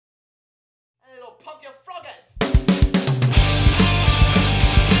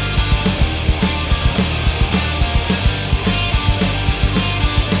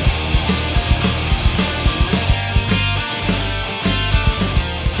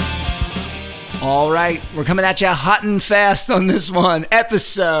All right, we're coming at you hot and fast on this one.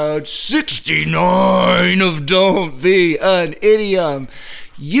 Episode 69 of Don't Be an Idiom.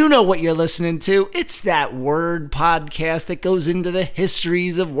 You know what you're listening to. It's that word podcast that goes into the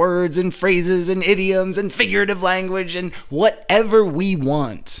histories of words and phrases and idioms and figurative language and whatever we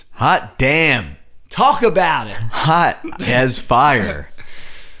want. Hot damn. Talk about it. Hot as fire.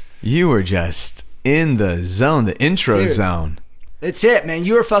 You were just in the zone, the intro zone. That's it, man.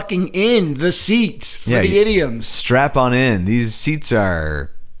 You're fucking in the seat for the idioms. Strap on in. These seats are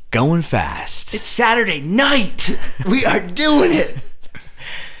going fast. It's Saturday night. We are doing it.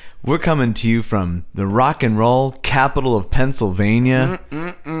 We're coming to you from the rock and roll capital of Pennsylvania,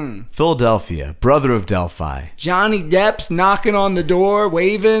 Philadelphia, brother of Delphi. Johnny Depp's knocking on the door,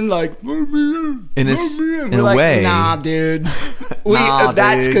 waving like, let me in. In a like, way. Nah, dude.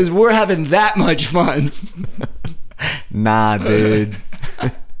 That's because we're having that much fun. Nah, dude.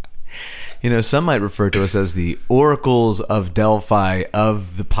 You know, some might refer to us as the oracles of Delphi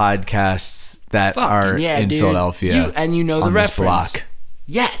of the podcasts that are in dude. Philadelphia. You know the on reference. This block.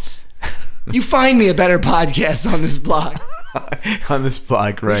 Yes. You find me a better podcast on this block. On this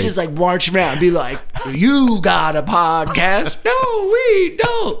block, right. We just like march around and be like, you got a podcast? No, we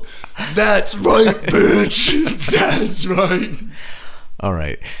don't. That's right, bitch. That's right. All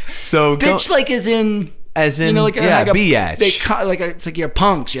right. So bitch, like as in, you know, like biatch. It's like you're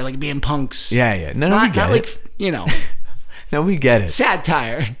punks. You're like being punks. Yeah. No, we get not it. Like, you know. No, we get it.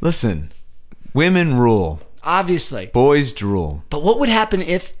 Satire. Listen, women rule. Obviously. Boys drool. But what would happen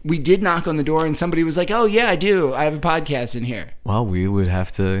if we did knock on the door and somebody was like, oh, yeah, I do. I have a podcast in here. Well, we would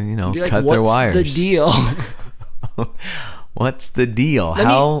have to, like, cut their wires. What's the deal? What's the deal?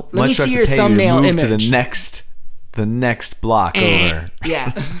 How much me do I see have to your pay you to thumbnail move image. to the next block over?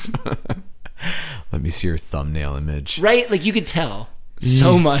 Yeah. Let me see your thumbnail image. Right? Like, you could tell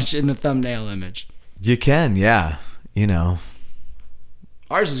so much in the thumbnail image. You can, yeah.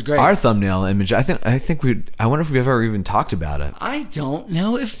 Ours is great. Our thumbnail image, I wonder if we've ever even talked about it. I don't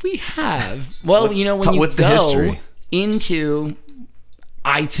know if we have. Well, when you what's the go history? Into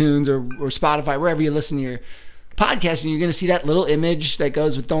iTunes or Spotify, wherever you listen to your podcast, and you're going to see that little image that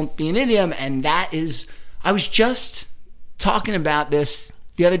goes with Don't Be an Idiom. And that is, I was just talking about this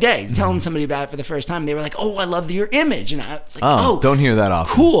the other day, telling somebody about it for the first time. They were like, oh, I love your image. And I was like, oh, don't hear that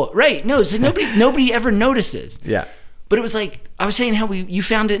often. Cool. Right. No, it's like nobody ever notices. Yeah. But it was like, I was saying how you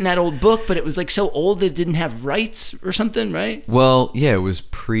found it in that old book, but it was like so old that it didn't have rights or something, right? Well, yeah, it was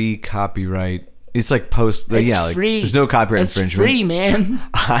pre-copyright. It's like post, it's like free. There's no copyright it's infringement. Free, man.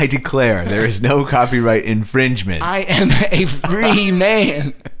 I declare there is no copyright infringement. I am a free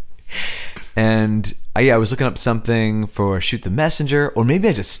man. And I was looking up something for Shoot the Messenger, or maybe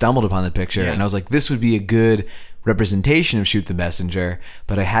I just stumbled upon the picture and I was like, this would be a good representation of Shoot the Messenger,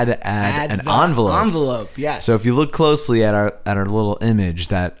 but I had to add an envelope. Envelope, yes. So if you look closely at our little image,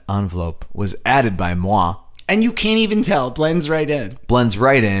 that envelope was added by moi. And you can't even tell. It blends right in. Blends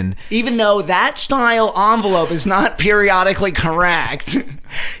right in. Even though that style envelope is not periodically correct.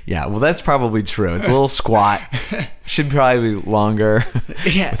 Yeah, well, that's probably true. It's a little squat. Should probably be longer.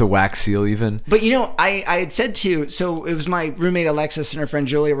 Yeah. With a wax seal even. But I had said so it was my roommate Alexis and her friend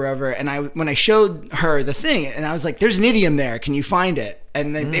Julia were over, and when I showed her the thing, and I was like, there's an idiom there. Can you find it?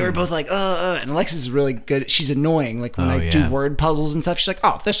 And then they were both like, and Alexis is really good. She's annoying. Like when I do word puzzles and stuff, she's like,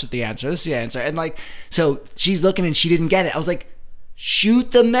 oh, this is the answer. This is the answer. And like, so she's looking and she didn't get it. I was like,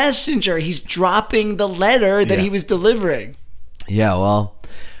 shoot the messenger. He's dropping the letter that he was delivering. Yeah, well,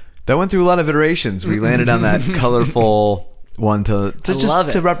 that went through a lot of iterations. We landed on that colorful one to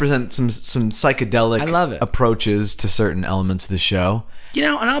represent some psychedelic approaches to certain elements of the show. And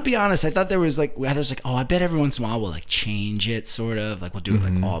I'll be honest, I thought there was like, oh, I bet every once in a while we'll like change it, sort of. Like we'll do it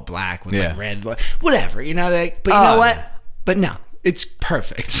like all black with like red, whatever, but you know what? But no, it's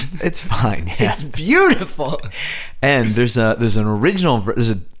perfect. It's fine. Yeah. It's beautiful. And there's a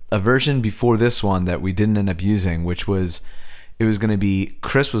version before this one that we didn't end up using, which was, it was going to be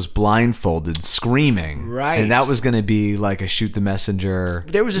Chris was blindfolded screaming. Right. And that was going to be like a Shoot the Messenger.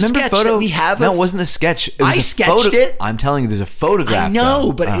 There was a sketch that we have. No, it wasn't a sketch. I sketched it. I'm telling you, there's a photograph. I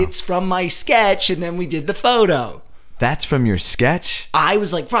know, but it's from my sketch, and then we did the photo. That's from your sketch? I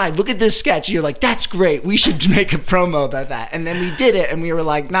was like, Fry, look at this sketch. And you're like, that's great. We should make a promo about that. And then we did it, and we were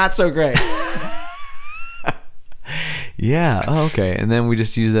like, not so great. Yeah. Oh, okay. And then we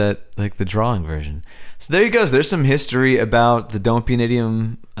just use that, like the drawing version. So there you go. There's some history about the Don't Be an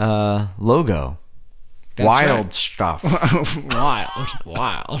Idiom logo. That's wild right. stuff.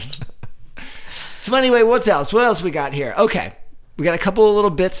 Wild. So anyway, what else we got here? Okay. We got a couple of little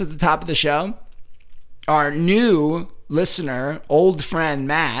bits at the top of the show. Our new listener, old friend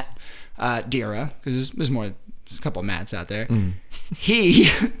Matt, Dira, because there's a couple of Matts out there. He,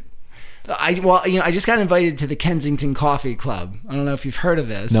 I just got invited to the Kensington Coffee Club. I don't know if you've heard of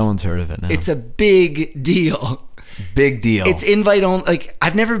this. No one's heard of it. No. It's a big deal. Big deal. It's invite only. Like,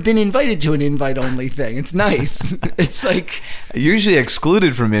 I've never been invited to an invite only thing. It's nice. It's like usually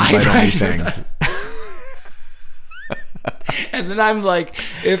excluded from invite only things. And then I'm like,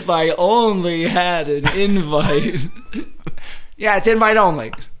 if I only had an invite. Yeah, it's invite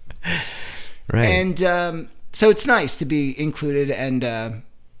only. Right. And so it's nice to be included. And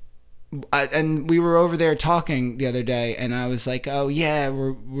we were over there talking the other day, and I was like, "Oh yeah,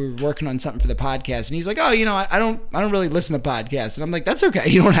 we're working on something for the podcast." And he's like, "Oh, I don't really listen to podcasts." And I'm like, "That's okay,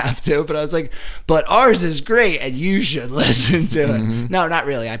 you don't have to." But I was like, "But ours is great, and you should listen to it." No, not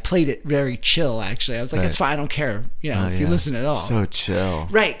really. I played it very chill, actually. I was like, "It's fine, I don't care, if you listen at all." So chill,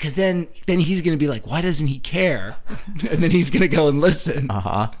 right? Because then he's gonna be like, "Why doesn't he care?" And then he's gonna go and listen.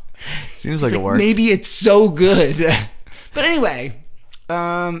 Seems like it works. Maybe it's so good. But anyway.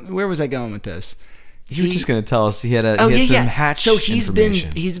 Where was I going with this? You were just going to tell us he had some hatch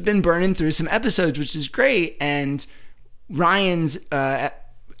information. He's been burning through some episodes, which is great. And Ryan's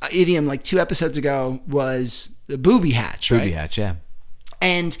idiom like 2 episodes ago was the booby hatch, right? Booby hatch, yeah.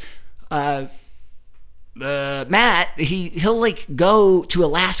 And Matt, he'll like go to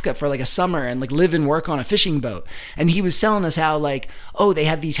Alaska for like a summer and like live and work on a fishing boat. And he was telling us how like, oh, they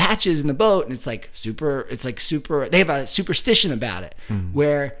have these hatches in the boat, and it's like super. They have a superstition about it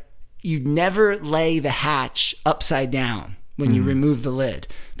where you never lay the hatch upside down when you remove the lid,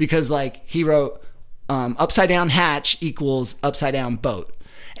 because like he wrote, upside down hatch equals upside down boat.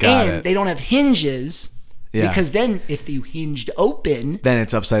 Got it. They don't have hinges. Yeah. Because then if you hinged open, then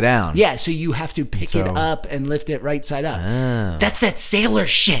it's upside down. Yeah, so you have to pick it up and lift it right side up. Oh. That's that sailor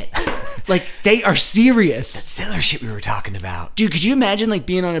shit. Like, they are serious. That sailor shit we were talking about. Dude, could you imagine like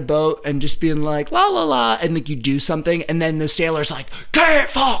being on a boat and just being like, la la la, and like you do something and then the sailor's like, can't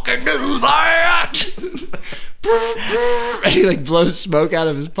fucking do that. And he like blows smoke out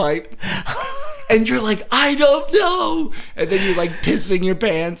of his pipe. And you're like, I don't know. And then you're like pissing your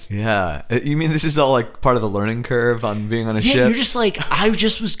pants. Yeah. You mean this is all like part of the learning curve on being on a ship? Yeah, you're just like, I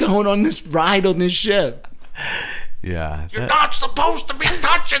just was going on this ride on this ship. Yeah. You're not supposed to be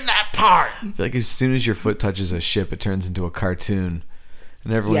touching that part. I feel like as soon as your foot touches a ship, it turns into a cartoon.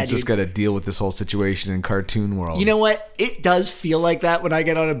 And everyone's just got to deal with this whole situation in cartoon world. You know what? It does feel like that when I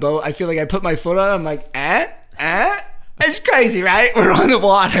get on a boat. I feel like I put my foot on it. I'm like, It's crazy, right? We're on the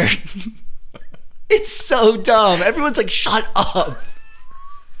water. It's so dumb. Everyone's like, shut up.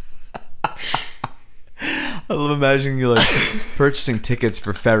 I love imagining you like purchasing tickets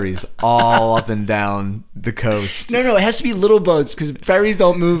for ferries all up and down the coast. No, it has to be little boats because ferries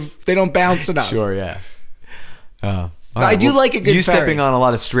don't move. They don't bounce enough. Sure, yeah. I do like a good you ferry. Stepping on a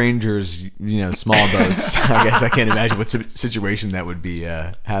lot of strangers, small boats. I guess I can't imagine what situation that would be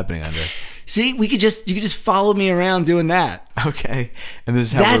happening under. See, you could just follow me around doing that. Okay, and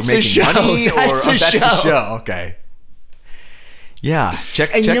this is how we're making money, that's the show. Okay. Yeah,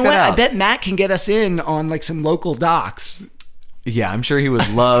 check you know that what? out. I bet Matt can get us in on like some local docks. Yeah, I'm sure he would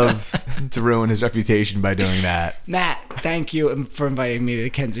love to ruin his reputation by doing that. Matt, thank you for inviting me to the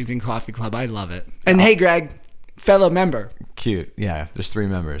Kensington Coffee Club. I love it. And hey, Greg, fellow member. Cute. Yeah, there's 3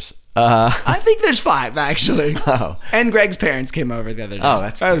 members. I think there's 5 actually. Oh. And Greg's parents came over the other day. Oh,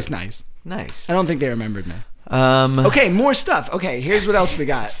 that was nice. Nice. I don't think they remembered me. Okay, more stuff. Okay, here's what else we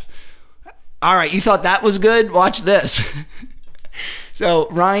got. All right, you thought that was good? Watch this. So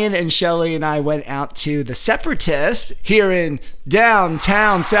Ryan and Shelly and I went out to the Separatist here in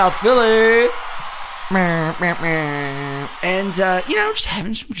downtown South Philly. And, just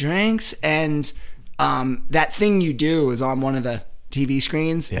having some drinks. And that thing you do is on one of the TV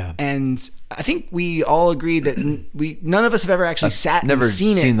screens. Yeah. And I think we all agreed that none of us have ever actually sat never and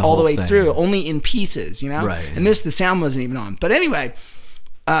seen seen it the all the whole way thing. through, only in pieces, Right. And the sound wasn't even on. But anyway,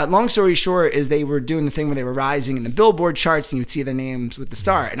 long story short is they were doing the thing where they were rising in the Billboard charts and you would see their names with the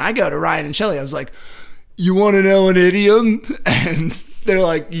star. And I go to Ryan and Shelly. I was like, you want to know an idiom? And they're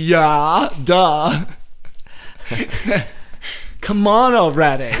like, yeah, duh. Come on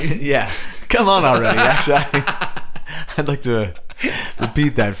already. Yeah. Come on already. Actually, I'd like to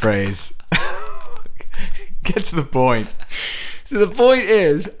repeat that phrase. Get to the point. So the point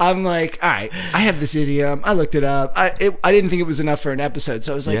is, I'm like, all right, I have this idiom. I looked it up. I didn't think it was enough for an episode.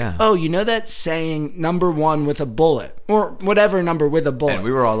 So I was like, oh, you know that saying number 1 with a bullet or whatever number with a bullet. And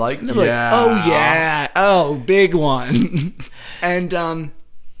we were all like, yeah. Like, oh, yeah. Oh, big one. And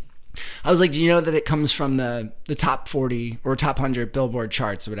I was like, do you know that it comes from the top 40 or top 100 Billboard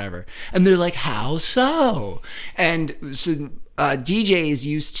charts or whatever? And they're like, how so? And so DJs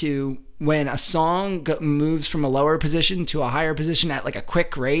used to when a song moves from a lower position to a higher position at like a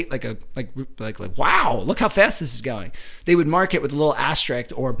quick rate, like wow, look how fast this is going. They would mark it with a little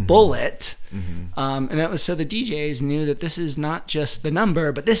asterisk or bullet, and that was so the DJs knew that this is not just the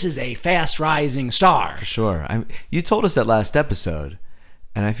number, but this is a fast rising star. For sure. You told us that last episode,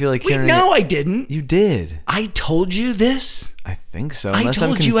 and I feel like Wait, no, I didn't. You did. I told you this. I think so. I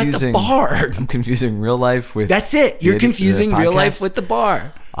told you at the bar. I'm confusing real life with. That's it. You're confusing real life with the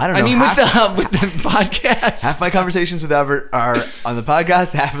bar. I don't know. I mean, with the podcast. Half my conversations with Albert are on the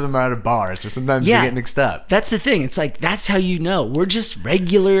podcast. Half of them are at a bar. So sometimes they get mixed up. That's the thing. It's like that's how you know we're just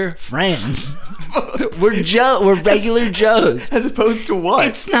regular friends. We're regular Joes. As opposed to what?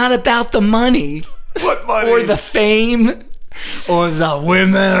 It's not about the money. What money? Or the fame. Or the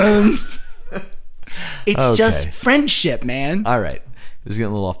women. It's just friendship, man. All right. This is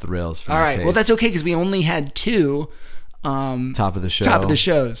getting a little off the rails for All my right. taste. Well, that's okay because we only had 2 top of the show. Top of the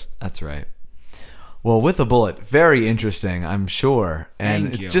shows. That's right. Well, with a bullet, very interesting, I'm sure.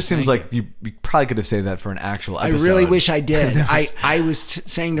 And it just seems like you probably could have saved that for an actual episode. I really wish I did. I was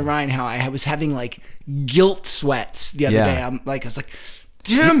saying to Ryan how I was having like guilt sweats the other day. I was like,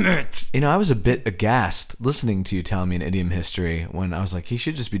 damn it. You know, I was a bit aghast listening to you tell me an idiom history when I was like, he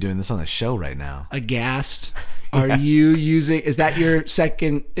should just be doing this on the show right now. Aghast? Are you using, is that your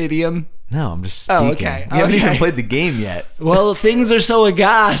second idiom? No, I'm just speaking. Oh, okay. You haven't even played the game yet. Well, things are so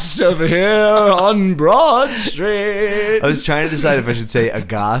aghast over here on Broad Street. I was trying to decide if I should say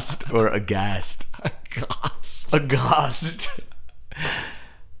aghast or aghast. Aghast. Aghast.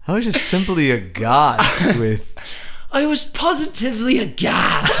 I was just simply aghast with... I was positively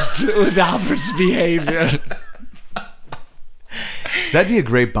aghast with Albert's behavior. That'd be a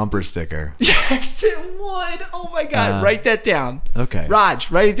great bumper sticker. Yes, it would. Oh my God. Write that down. Okay. Raj,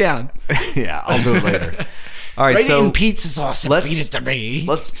 write it down. Yeah, I'll do it later. All right, write it in pizza sauce and feed it to me.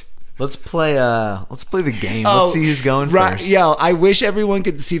 Let's play the game. Let's see who's going first. Yo, I wish everyone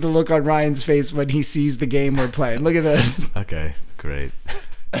could see the look on Ryan's face when he sees the game we're playing. Look at this. Okay, great.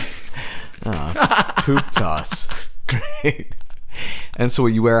 Poop toss. Great. And so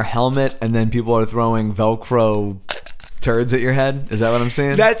you wear a helmet and then people are throwing Velcro turds at your head? Is that what I'm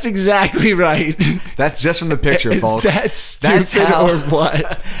saying? That's exactly right. That's just from the picture, folks. That's stupid or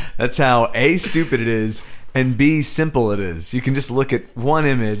what? That's how A, stupid it is, and B, simple it is. You can just look at one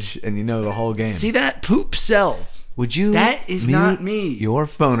image and you know the whole game. See that? Poop sells. Would you? That is not me. Your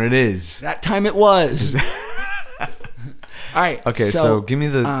phone, it is. That time it was. All right. Okay, so give me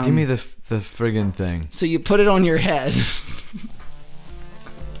the friggin' thing. So you put it on your head.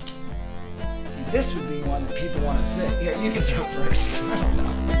 This would be one that people want to see. Here, you can throw first. I don't know.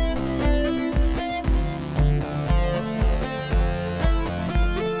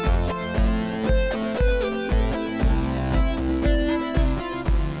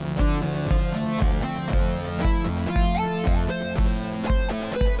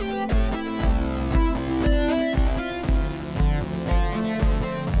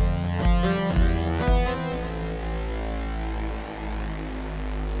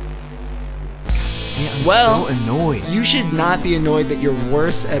 I'm so annoyed. You should not be annoyed that you're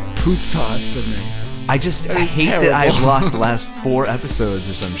worse at poop toss than me. I hate that I've lost the last 4 episodes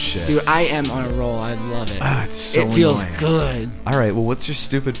or some shit. Dude, I am on a roll. I love it. It's so It feels annoying. good. All right, well, what's your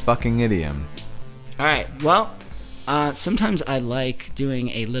stupid fucking idiom? All right, well, sometimes I like doing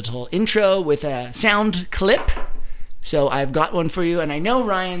a little intro with a sound clip. So I've got one for you, and I know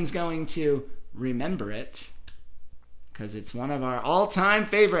Ryan's going to remember it because it's one of our all-time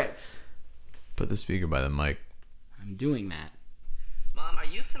favorites. Put the speaker by the mic. I'm doing that. Mom, are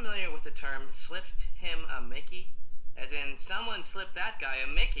you familiar with the term slipped him a Mickey? As in, someone slipped that guy a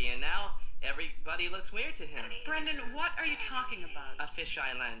Mickey, and now everybody looks weird to him. Brendan, what are you talking about? A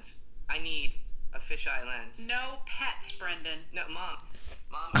fisheye lens. I need a fisheye lens. No pets, Brendan. No,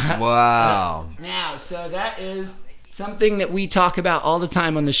 Mom. Wow. Now, so that is something that we talk about all the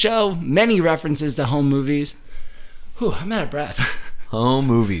time on the show. Many references to home movies. Whew, I'm out of breath. Home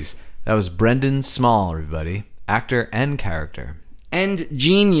movies. That was Brendan Small, everybody. Actor and character. And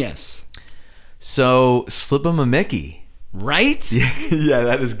genius. So, slip him a Mickey. Right? Yeah,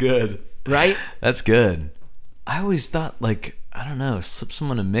 that is good. Right? That's good. I always thought, I don't know, slip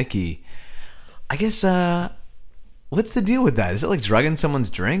someone a Mickey. I guess, what's the deal with that? Is it like drugging someone's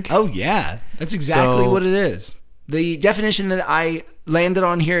drink? Oh, yeah. That's exactly what it is. The definition that I landed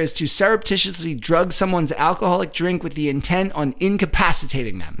on here is to surreptitiously drug someone's alcoholic drink with the intent on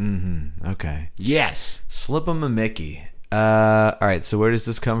incapacitating them. Mm-hmm. Okay. Yes. Slip them a Mickey. All right. So where does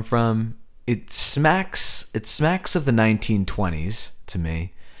this come from? It smacks of the 1920s to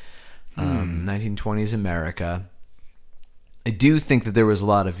me. 1920s America. I do think that there was a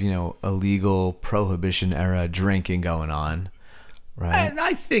lot of, illegal Prohibition era drinking going on, right? And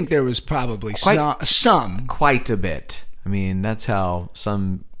I think there was probably Quite- some. Quite a bit. I mean, that's how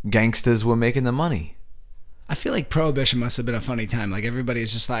some gangsters were making the money. I feel like Prohibition must have been a funny time. Like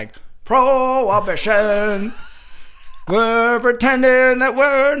everybody's just like, Prohibition. We're pretending that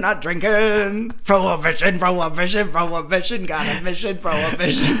we're not drinking. Prohibition, prohibition, prohibition. Got a mission,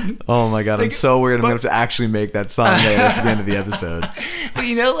 prohibition. Oh my God, I'm Like, so worried I'm but- going to have to actually make that song later at the end of the episode. But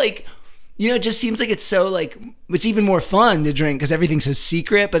it just seems like it's so like, it's even more fun to drink because everything's so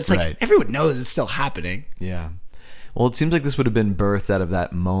secret. But it's like Right. everyone knows it's still happening. Yeah. Well, it seems like this would have been birthed out of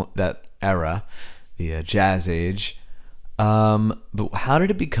that era, the Jazz Age. But how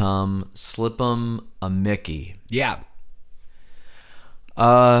did it become Slip 'em a Mickey? Yeah.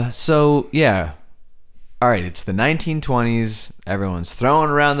 So yeah. All right, it's the 1920s. Everyone's throwing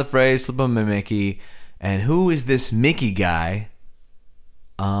around the phrase "slip 'em a Mickey," and who is this Mickey guy?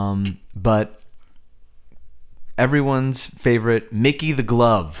 But everyone's favorite Mickey the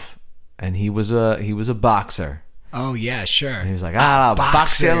Glove, and he was a boxer. Oh yeah, sure. And he was like,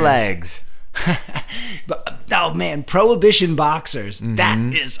 box your boxers. legs. But oh man, Prohibition boxers. That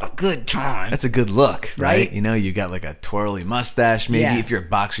is a good time. That's a good look, right? Right? You got like a twirly mustache. Maybe Yeah. if you're a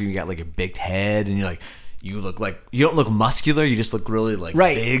boxer, you got like a big head, and you don't look muscular. You just look really like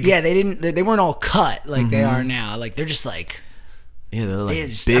Right. big. Yeah, they weren't all cut like they are now. Like they're just like Yeah, they're like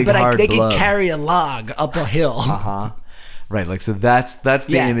it's- big, but hard they blow. can carry a log up a hill. Uh-huh. Right, like so that's the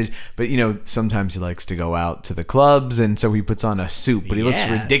Yeah. image. But sometimes he likes to go out to the clubs, and so he puts on a suit, but he looks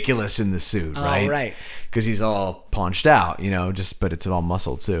Yeah. ridiculous in the suit, right? right. Because he's all paunched out, but it's all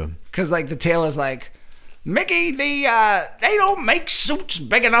muscle too. Because like the tailor's like, Mickey, they don't make suits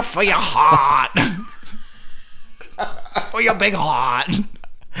big enough for your heart. For your big heart.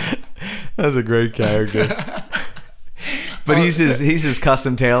 That's a great character. But he's his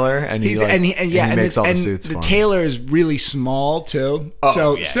custom tailor, and he makes all the suits for the him. tailor is really small too.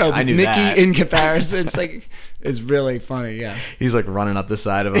 Oh, yeah, so I knew Mickey that. in comparison, it's really funny. Yeah. He's like running up the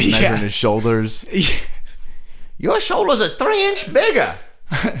side of him, measuring Yeah. his shoulders. Your shoulders are 3 inch bigger,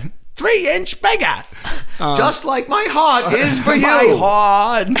 3-inch bigger. just like my heart is for you. My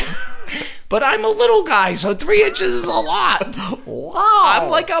heart. But I'm a little guy, so 3 inches is a lot. Wow. I'm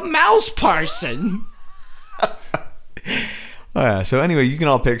like a mouse person. Oh, yeah. So anyway, you can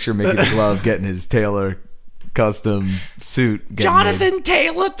all picture Mickey the Glove getting his tailor custom suit. Getting Jonathan made.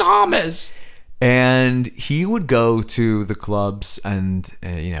 Taylor Thomas. And he would go to the clubs, and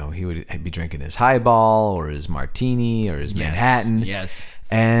he would be drinking his highball or his martini or his Manhattan. Yes.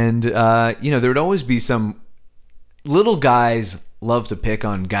 And there would always be some little guys love to pick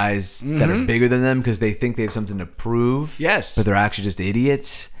on guys that are bigger than them because they think they have something to prove. Yes. But they're actually just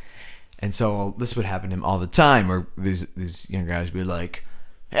idiots. And so this would happen to him all the time, where these young guys would be like,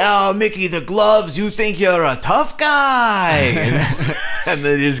 "Oh, Mickey the Gloves, you think you're a tough guy?" and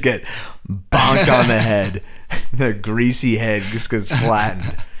they just get bonked on the head. Their greasy head just gets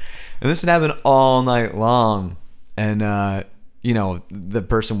flattened. And this would happen all night long. And, the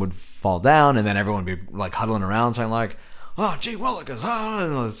person would fall down, and then everyone would be like huddling around saying like, "Oh, gee willikers,"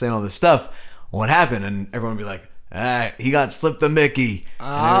 and saying all this stuff. What happened? And everyone would be like, he got slipped a Mickey.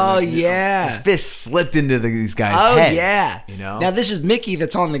 Oh, yeah. His fist slipped into these guys' Oh, heads. yeah. Now this is Mickey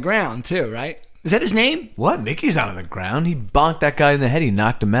that's on the ground, too, right? Is that his name? what? Mickey's not on the ground. He bonked that guy in the head. He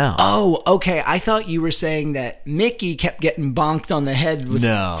knocked him out. Oh, okay. I thought you were saying that Mickey kept getting bonked on the head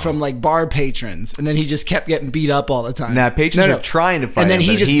from like bar patrons, and then he just kept getting beat up all the time. Now, patrons are trying to fight and then him,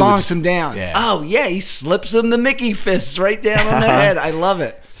 he but just he bonks was- him down. Yeah. Oh, yeah. He slips him the Mickey fists right down on the head. I love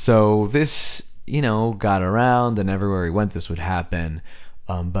it. So this, got around, and everywhere he went, this would happen.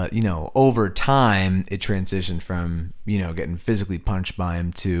 But, over time, it transitioned from, getting physically punched by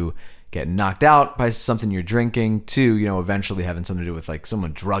him to getting knocked out by something you're drinking to, eventually having something to do with, like,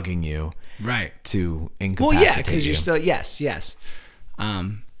 someone drugging you. Right. To Well, incapacitate yeah, because you're you. still, yes.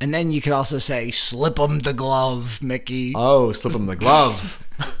 And then you could also say, slip him the glove, Mickey. Oh, slip him the glove.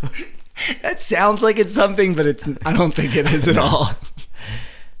 That sounds like it's something, but I don't think it is at all.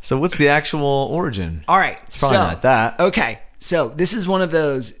 So what's the actual origin? All right. It's probably not that. Okay. So this is one of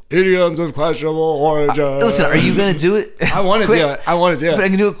those idioms of questionable origin. Listen, are you going to do it? I want to do it. I want to do But I it.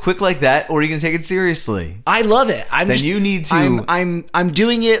 can do it quick like that, or are you going to take it seriously? I love it. Then you need to- I'm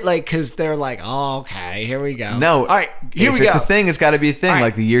doing it like because they're like, oh, okay, here we go. No. All right, here we If go. it's a thing, it's got to be a thing, All right.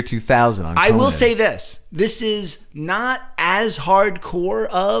 like the year 2000 on I will Conan. say this: this is not as hardcore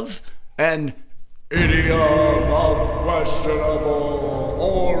of an idiom of questionable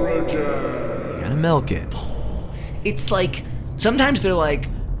origin. You got to milk it. It's like sometimes they're like,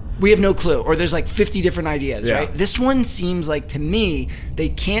 We have no clue. Or there's like 50 different ideas, Yeah. right? This one seems like, to me, they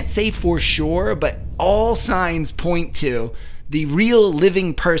can't say for sure, but all signs point to the real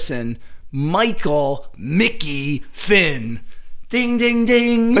living person, Michael Mickey Finn. Ding, ding,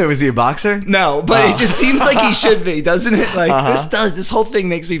 ding. Wait, was he a boxer? No, but it just seems like he should be, doesn't it? Like this whole thing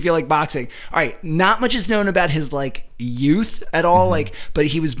makes me feel like boxing. All right, not much is known about his like youth at all, like, but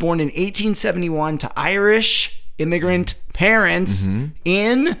he was born in 1871 to Irish immigrant parents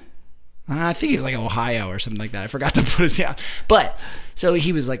in, I think he was like Ohio or something like that. I forgot to put it down. But so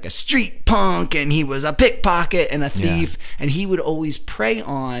he was like a street punk, and he was a pickpocket and a thief, and he would always prey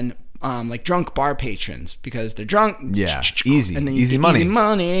on like drunk bar patrons because they're drunk. Yeah, easy. And then Easy get money. Easy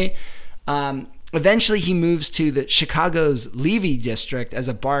money. Eventually, he moves to the Chicago's Levy district as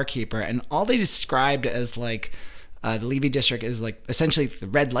a barkeeper, and all they described as like the Levy district is like essentially the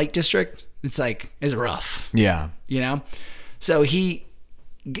red light district. It's like is rough, Yeah. you know. So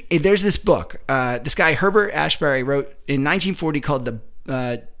there's this book. This guy Herbert Ashbury wrote in 1940 called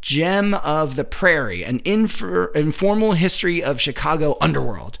the Gem of the Prairie, an informal history of Chicago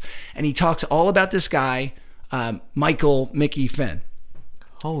underworld, and he talks all about this guy, Michael Mickey Finn.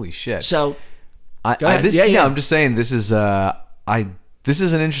 Holy shit. So, I, go ahead. this, Yeah. I'm just saying this is this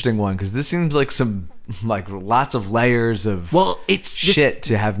is an interesting one because this seems like some like lots of layers of it's shit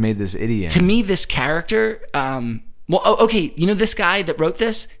to have made this idiot. To me, this character. Okay, you know this guy that wrote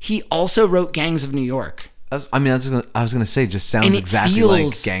this? He also wrote Gangs of New York. I was gonna say, just sounds And it exactly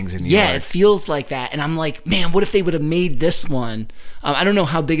like Gangs in New York. Yeah, it feels like that. And I'm like, man, what if they would have made this one? I don't know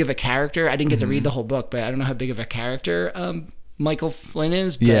how big of a character. I didn't get to read the whole book, but I don't know how big of a character Michael Flynn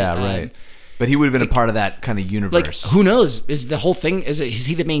is. But, Yeah, right. But he would have been a part of that kind of Like, universe. who knows? Is the whole thing? Is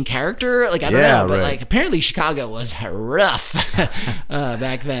he the main character? Like, I don't Yeah, know. But right. like, apparently Chicago was rough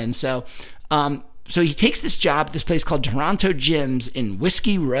back then. So, so he takes this job at this place called Toronto Gyms in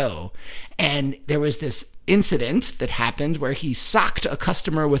Whiskey Row, and there was this incident that happened where he socked a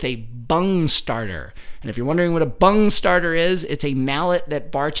customer with a bung starter. And if you're wondering what a bung starter is, it's a mallet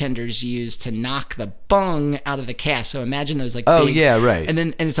that bartenders use to knock the bung out of the cask. So imagine those like Oh, big, yeah, right. and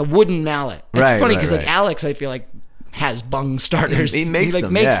it's a wooden mallet. It's Right, funny right, because like right. Alex, I feel like has bung starters. He makes like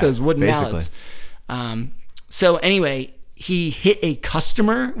them, makes yeah, those wooden basically. mallets. So anyway, he hit a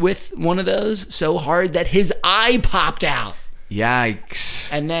customer with one of those so hard that his eye popped out.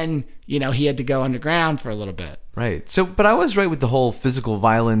 Yikes. And then, he had to go underground for a little bit. Right. So, but I was right with the whole physical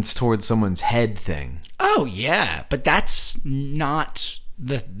violence towards someone's head thing. Oh yeah, but that's not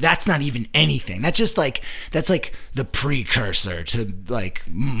even anything. That's like the precursor to like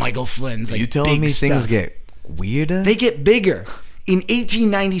Michael Flynn's like You telling big me stuff. things get weirder? They get bigger. In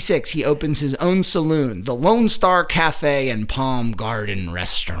 1896, he opens his own saloon, the Lone Star Cafe and Palm Garden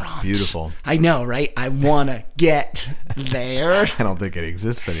Restaurant. Beautiful. I know, right? I want to get there. I don't think it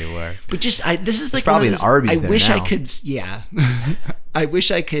exists anywhere. But this is like probably one of those, an Arby's I there wish now. I could, yeah. I wish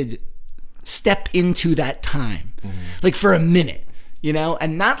I could step into that time, like for a minute,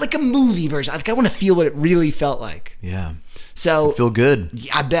 and not like a movie version. Like I want to feel what it really felt like. Yeah. So Feel good.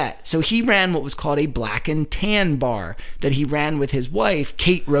 yeah, I bet. So he ran what was called a black and tan bar that he ran with his wife,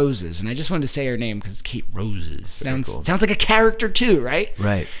 Kate Roses. And I just wanted to say her name because it's Kate Roses. Sounds like a character too, right?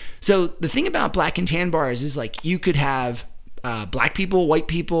 Right. So the thing about black and tan bars is like you could have black people, white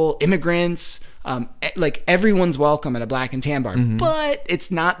people, immigrants, like everyone's welcome at a black and tan bar. But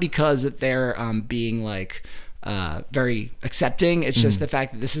it's not because that they're being like very accepting. It's just the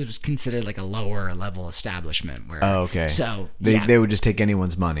fact that this was considered like a lower level establishment. Where, Oh, okay. So They would just take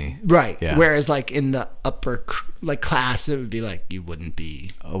anyone's money. right. Yeah. Whereas like in the upper like class, it would be like you wouldn't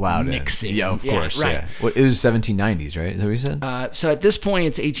be Allowed mixing. in. Yeah, of course. Right. Yeah. Well, it was 1790s, right? Is that what you said? So at this point,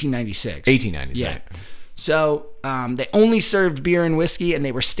 it's 1896. 1890s, Yeah. right. So they only served beer and whiskey, and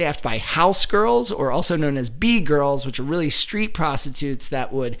they were staffed by house girls, or also known as B girls, which are really street prostitutes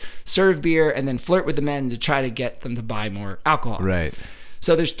that would serve beer and then flirt with the men to try to get them to buy more alcohol. Right.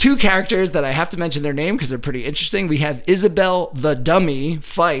 So there's two characters that I have to mention their name because they're pretty interesting. We have Isabel the Dummy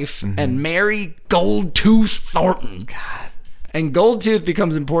Fife and Mary Goldtooth Thornton. God. And Goldtooth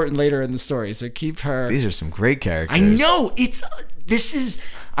becomes important later in the story, so keep her. These are some great characters. I know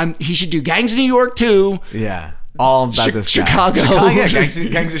he should do Gangs of New York too. Yeah. All about this guy. Chicago. Yeah,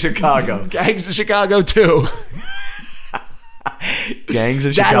 Gangs of Chicago. Gangs of Chicago too. Gangs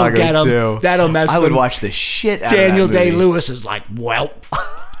of That'll Chicago get 'em. too. That'll mess I would them. watch the shit out Daniel of that movie. Day-Lewis is like, well,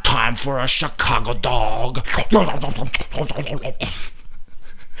 time for a Chicago dog.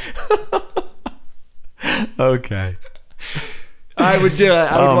 Okay. I would do it.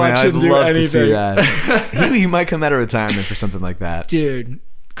 I would watch I'd him do love anything. to see that. he might come out of retirement for something like that. Dude,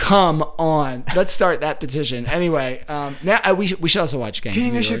 Come on. Let's start that petition. Anyway, now we should also watch Gangs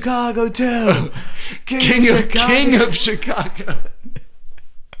King New of York. Chicago too. King of Chicago.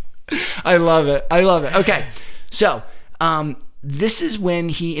 I love it. Okay, so this is when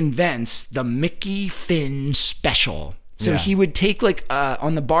he invents the Mickey Finn special. So he would take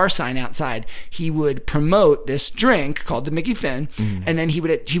on the bar sign outside, he would promote this drink called the Mickey Finn, and then he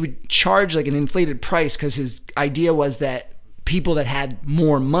would charge like an inflated price because his idea was that people that had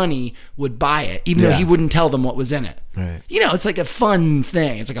more money would buy it, even though he wouldn't tell them what was in it. Right. You know, it's like a fun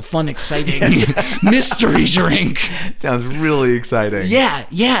thing. It's like a fun, exciting mystery drink. Sounds really exciting. Yeah.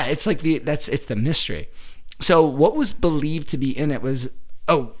 It's like it's the mystery. So what was believed to be in it was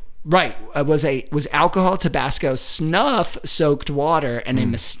was alcohol, Tabasco, snuff-soaked water, and a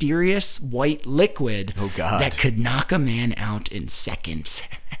mysterious white liquid that could knock a man out in seconds.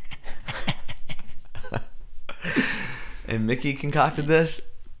 And Mickey concocted this?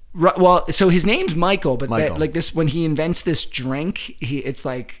 Right, well, so his name's Michael, but Michael. when he invents this drink, he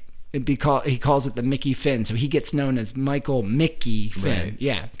calls it the Mickey Finn, so he gets known as Michael Mickey Finn. Right.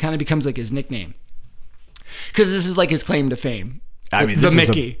 Yeah, kind of becomes like his nickname because this is like his claim to fame. I mean, this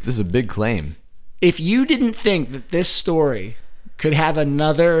If you didn't think that this story could have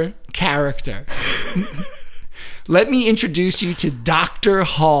another character, let me introduce you to Dr.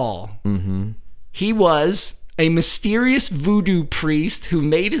 Hall. Mm-hmm. He was a mysterious voodoo priest who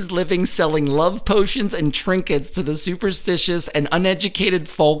made his living selling love potions and trinkets to the superstitious and uneducated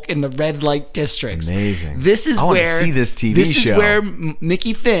folk in the red light districts. Amazing. I want to see this TV This show. is where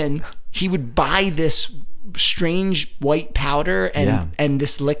Mickey Finn, he would buy this strange white powder and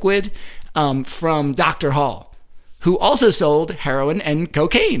this liquid from Dr. Hall, who also sold heroin and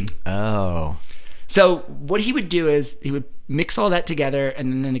cocaine. Oh. So what he would do is he would mix all that together,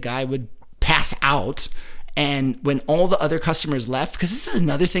 and then the guy would pass out. And when all the other customers left, because this is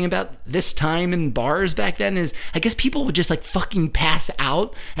another thing about this time in bars back then is I guess people would just like fucking pass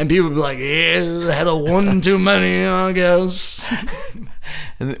out, and people would be like, yeah, I had a one too many, I guess.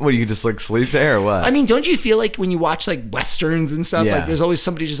 And what, you could just like sleep there or what? I mean, don't you feel like when you watch like Westerns and stuff, Yeah. like there's always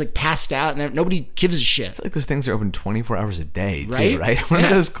somebody just like passed out and nobody gives a shit? I feel like those things are open 24 hours a day too, Right? right? When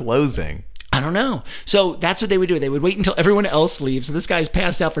Yeah. are those closing? I don't know. So that's what they would do. They would wait until everyone else leaves. So this guy's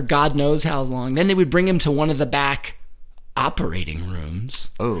passed out for God knows how long. Then they would bring him to one of the back operating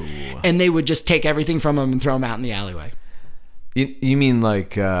rooms. Oh. And they would just take everything from him and throw him out in the alleyway. You mean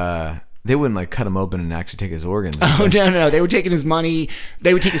like they wouldn't like cut him open and actually take his organs? Oh, no. They were taking his money.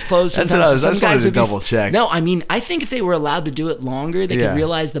 They would take his clothes. That's Sometimes what I was- I some just wanted guys to would be- double check. No, I mean, I think if they were allowed to do it longer, they Yeah. could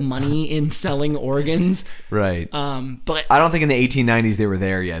realize the money in selling organs. Right. But I don't think in the 1890s they were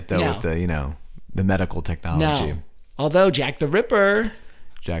there yet, though, No. with the medical technology. no. Although Jack the Ripper...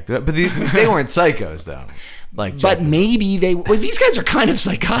 Jacked it up. But they weren't psychos, though. Like, But Jack- maybe these guys are kind of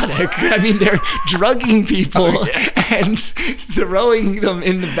psychotic. I mean, they're drugging people and throwing them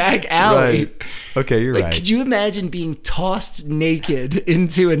in the back alley. Right. Okay, you're Like, right. could you imagine being tossed naked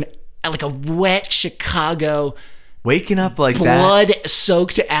into a wet Chicago Waking up like that.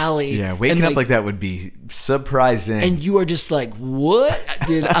 blood-soaked alley? Yeah, waking and, up like that would be surprising. and you are just like, what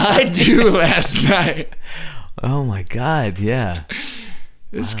did I do last night? Oh my God, yeah.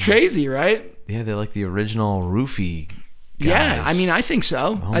 It's crazy, right? Yeah, they're like the original roofie guys. Yeah, I mean, I think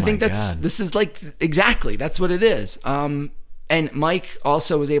so. Oh I think my God. this is like exactly that's what it is. And Mike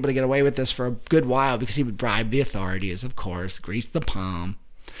also was able to get away with this for a good while because he would bribe the authorities, of course, grease the palm.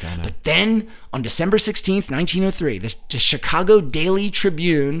 But then on December 16th, 1903, the Chicago Daily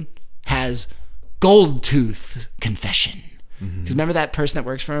Tribune has Goldtooth confession. Because remember that person that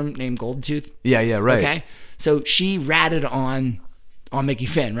works for him named Goldtooth? Yeah, right. Okay. So she ratted on Mickey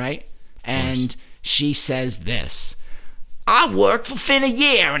Finn, right? And she says this. I worked for Finn a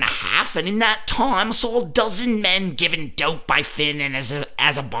year and a half, and in that time I saw a dozen men given dope by Finn and as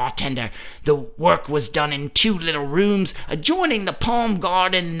a bartender. The work was done in 2 little rooms adjoining the Palm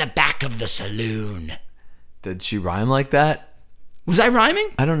Garden in the back of the saloon. Did she rhyme like that? Was I rhyming?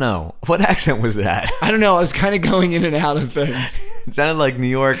 I don't know. What accent was that? I don't know. I was kind of going in and out of things. It sounded like New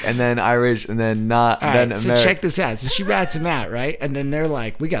York and then Irish and then not, All then right, so American. check this out. So she rats him out, right? And then they're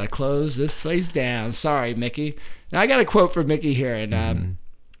like, we got to close this place down. Sorry, Mickey. Now, I got a quote from Mickey here, and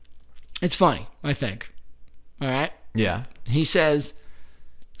it's funny, I think. All right? Yeah. He says,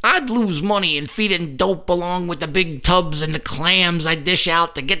 I'd lose money in feeding dope along with the big tubs and the clams I dish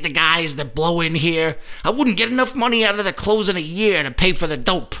out to get the guys that blow in here. I wouldn't get enough money out of the closing a year to pay for the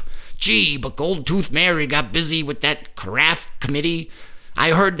dope. Gee, but Goldtooth Mary got busy with that craft committee.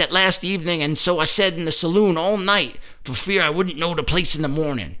 I heard that last evening, and so I said in the saloon all night for fear I wouldn't know the place in the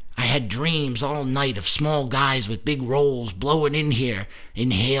morning. I had dreams all night of small guys with big rolls blowing in here,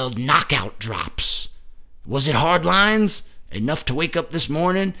 inhaled knockout drops. Was it hard lines? Enough to wake up this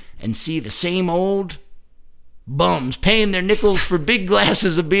morning and see the same old bums paying their nickels for big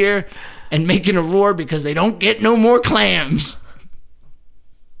glasses of beer and making a roar because they don't get no more clams.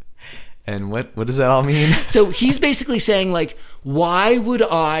 And what does that all mean? So he's basically saying, like, why would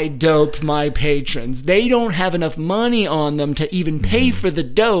I dope my patrons? They don't have enough money on them to even pay for the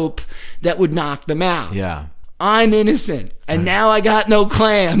dope that would knock them out. Yeah. I'm innocent. And now I got no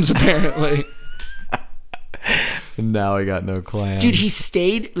clams, apparently. And now I got no clams. Dude, he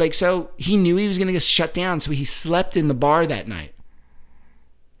stayed, like, so he knew he was going to get shut down, so he slept in the bar that night.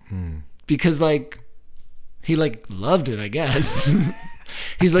 Because, like, he, like, loved it, I guess.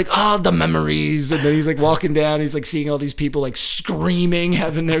 He's like, oh, the memories. And then he's like walking down. He's like seeing all these people like screaming,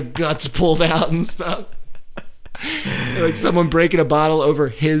 having their guts pulled out and stuff. Like someone breaking a bottle over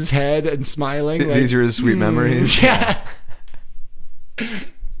his head and smiling. Like, these are his sweet memories. Yeah.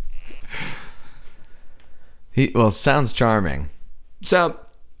 Sounds charming. So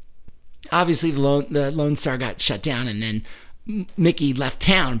obviously the Lone Star got shut down, and then Mickey left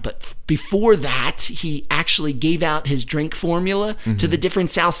town, but before that, he actually gave out his drink formula to the different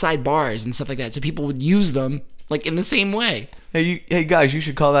South Side bars and stuff like that, so people would use them like in the same way. Hey guys, you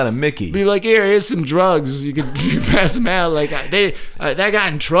should call that a Mickey. Be like, here's some drugs. You can pass them out. Like that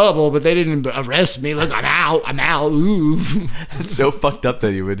got in trouble, but they didn't arrest me. Look, I'm out. Ooh. It's so fucked up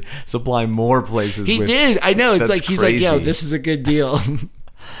that he would supply more places. He did. I know. It's like he's crazy. like, yo, this is a good deal.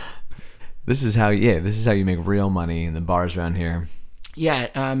 This is how you make real money in the bars around here.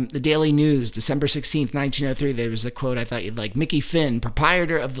 Yeah, the Daily News, December 16th, 1903, there was a quote I thought you'd like. Mickey Finn,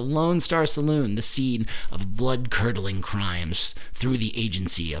 proprietor of the Lone Star Saloon, the scene of blood-curdling crimes through the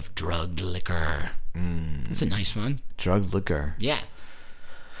agency of drugged liquor. That's a nice one. Drugged liquor. Yeah.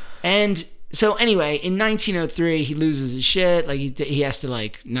 And so anyway, in 1903, he loses his shit. Like he has to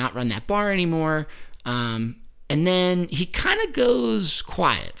like not run that bar anymore. And then he kind of goes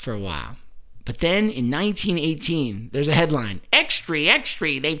quiet for a while. But then in 1918, there's a headline, Extra,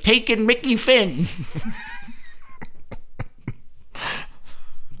 extra, they've taken Mickey Finn.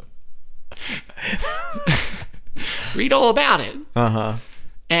 Read all about it. Uh-huh.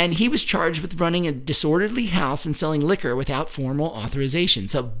 And he was charged with running a disorderly house and selling liquor without formal authorization.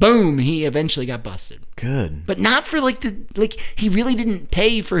 So boom, he eventually got busted. Good. But not for he really didn't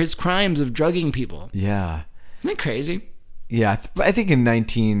pay for his crimes of drugging people. Yeah. Isn't that crazy? Yeah, I think in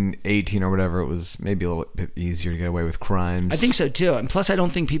 1918 or whatever, it was maybe a little bit easier to get away with crimes. I think so too. And plus, I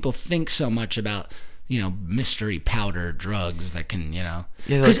don't think people think so much about, mystery powder drugs that can, Yeah,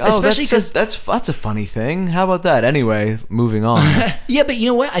 like, especially because that's a funny thing. How about that? Anyway, moving on. Yeah, but you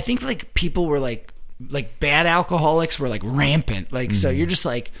know what? I think like people were like bad alcoholics were like rampant. Like, so you're just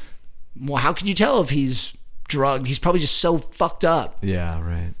like, well, how could you tell if he's drugged? He's probably just so fucked up. Yeah,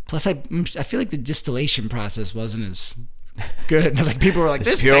 right. Plus, I feel like the distillation process wasn't as good. Like people were like,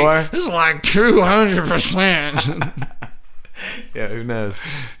 this pure. This is like 200%. Yeah, who knows?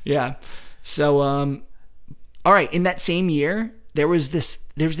 Yeah. So, all right. In that same year, there was this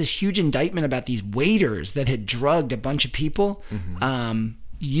huge indictment about these waiters that had drugged a bunch of people,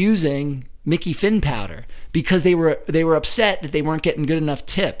 using Mickey Finn powder because they were upset that they weren't getting good enough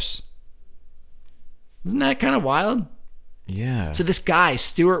tips. Isn't that kind of wild? Yeah. So this guy,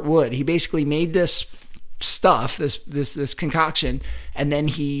 Stuart Wood, he basically made this stuff, this concoction, and then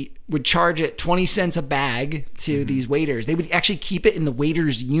he would charge it 20 cents a bag to these waiters. They would actually keep it in the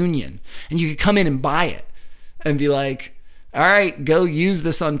waiters union, and you could come in and buy it and be like, all right, go use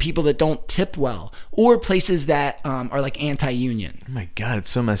this on people that don't tip well, or places that are like anti-union. Oh my God, it's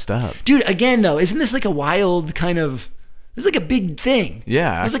so messed up. Dude, again though, isn't this like a wild kind of, this is like a big thing.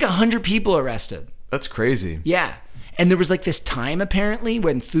 Yeah. There's like 100 people arrested. That's crazy. Yeah. And there was like this time apparently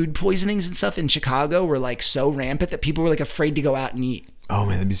when food poisonings and stuff in Chicago were like so rampant that people were like afraid to go out and eat. Oh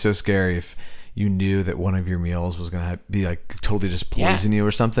man, that'd be so scary if you knew that one of your meals was going to be like totally just poison you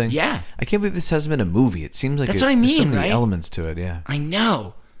or something. Yeah. I can't believe this hasn't been a movie. It seems like that's what I mean, there's so many right? elements to it. Yeah. I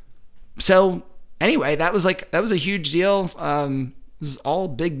know. So anyway, that was a huge deal. It was all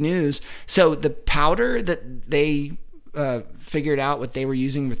big news. So the powder that they figured out what they were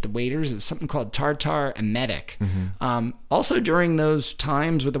using with the waiters is something called tartar emetic. Also during those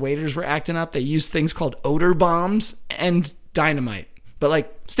times where the waiters were acting up, they used things called odor bombs and dynamite, but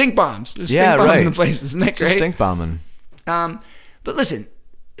like stink bombs. There's stink bombs in the place. Isn't that great? Just stink bombing. But listen,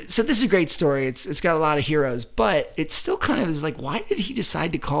 so this is a great story. It's got a lot of heroes, but it still kind of is like, why did he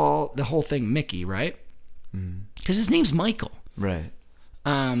decide to call the whole thing Mickey, right? Because his name's Michael. Right.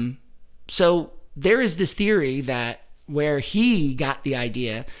 So there is this theory that where he got the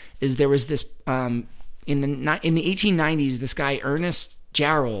idea is there was this in the 1890s, this guy Ernest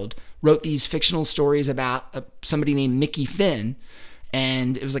Gerald wrote these fictional stories about somebody named Mickey Finn,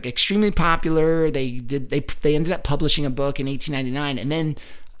 and it was like extremely popular. They ended up publishing a book in 1899, and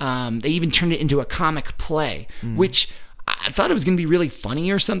then they even turned it into a comic play, which I thought it was going to be really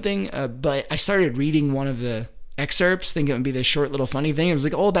funny or something, but I started reading one of the excerpts thinking it would be this short little funny thing. It was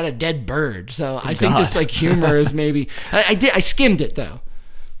like all about a dead bird. So I think just like humor is maybe I skimmed it though.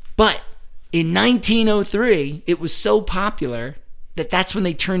 But in 1903, it was so popular that that's when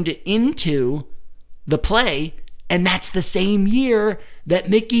they turned it into the play, and that's the same year that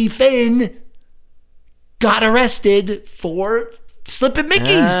Mickey Finn got arrested for slipping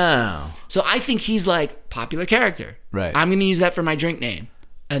Mickeys. Oh. So I think he's like popular character. Right. I'm going to use that for my drink name.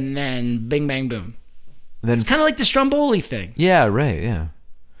 And then bing, bang, boom. Then, It's kind of like the Stromboli thing. yeah, right, yeah.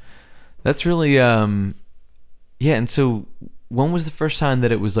 That's really, yeah, and so when was the first time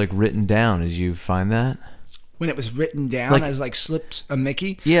that it was like written down? Did you find that? When it was written down Like- as like slipped a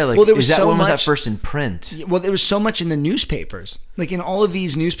Mickey. Yeah, like, well, there was is that so when was much, that first in print? Well, there was so much in the newspapers. Like in all of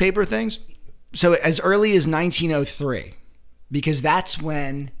these newspaper things. So as early as 1903, because that's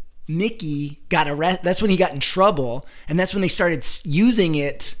when Mickey got arrested. That's when he got in trouble. And that's when they started using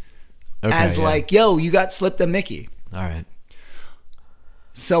it as yeah. like, yo, you got slipped a Mickey. All right.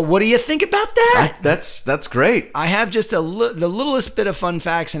 So what do you think about that? That's great. I have just the littlest bit of fun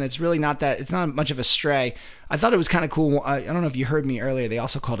facts, and it's really not that. It's not much of a stray. I thought it was kind of cool. I don't know if you heard me earlier. They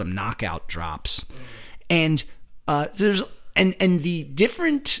also called them knockout drops, and there's and the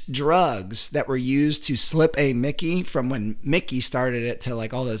different drugs that were used to slip a Mickey from when Mickey started it to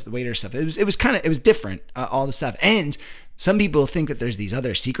like all those the waiter stuff. It was different, all the stuff. And some people think that there's these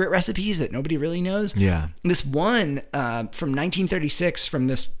other secret recipes that nobody really knows. Yeah. This one from 1936 from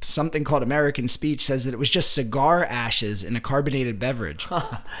this something called American Speech says that it was just cigar ashes in a carbonated beverage.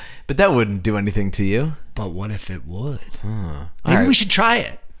 But that wouldn't do anything to you. But what if it would? All Maybe right. we should try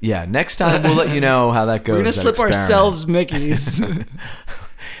it. Yeah, next time we'll let you know how that goes. We're going to that slip experiment. ourselves Mickeys.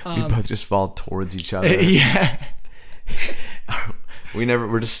 We both just fall towards each other. Yeah.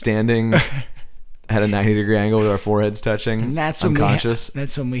 We're just standing at a 90-degree angle with our foreheads touching. And that's when unconscious.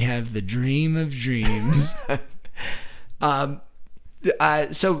 that's when we have the dream of dreams. So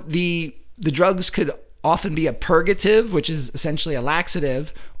the drugs could often be a purgative, which is essentially a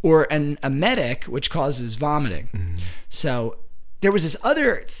laxative, or an emetic, which causes vomiting. Mm-hmm. So there was this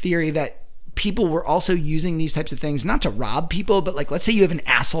other theory that people were also using these types of things not to rob people, but like let's say you have an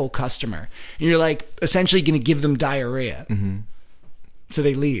asshole customer and you're like essentially going to give them diarrhea. Mm-hmm. So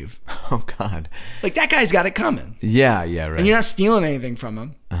they leave. Oh God. Like that guy's got it coming. Yeah, right. And you're not stealing anything from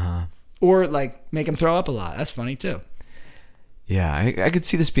him. Uh-huh. Or like make him throw up a lot. That's funny too. Yeah, I could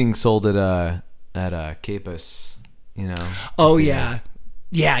see this being sold at Capus, you know. Oh yeah.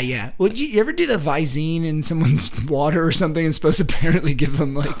 Yeah. Well, did you ever do the Visine in someone's water or something? It's supposed to apparently give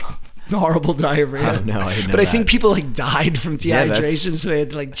them like horrible diarrhea. Oh, no, I didn't know But I that. think people like died from Yeah, dehydration, so they had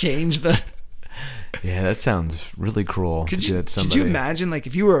to like change the. Yeah, that sounds really cruel. to do that to Could somebody. you imagine like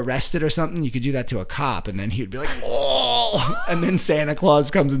if you were arrested or something, you could do that to a cop, and then he'd be like, "Oh," and then Santa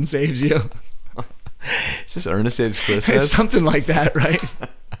Claus comes and saves you. Is this Ernest Saves It's Christmas? something like that, right?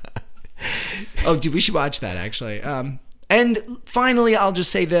 Oh, dude, we should watch that actually. And finally, I'll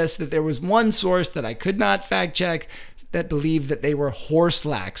just say this: that there was one source that I could not fact check that believed that they were horse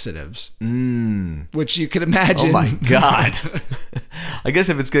laxatives, which you could imagine. Oh my God. I guess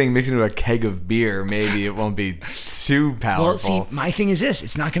if it's getting mixed into a keg of beer, maybe it won't be too powerful. Well, see, my thing is this: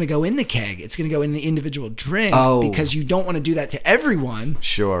 it's not going to go in the keg; it's going to go in the individual drink because you don't want to do that to everyone.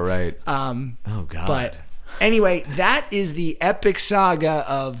 Sure, right. Oh God. But anyway, that is the epic saga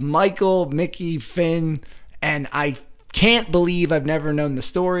of Michael, Mickey, Finn, and I can't believe I've never known the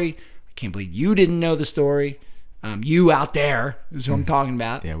story. I can't believe you didn't know the story. You out there is who I'm talking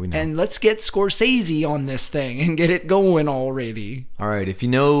about. Yeah, we know. And let's get Scorsese on this thing and get it going already. All right, if you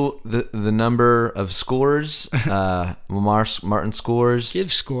know the number of scores, Martin scores,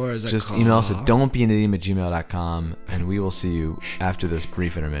 Give Scores a just call. email us at don'tbeanidiot@gmail.com, and we will see you after this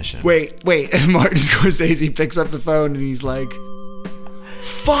brief intermission. Wait. Martin Scorsese picks up the phone and he's like,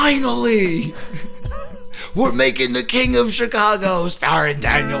 finally! We're making The King of Chicago, starring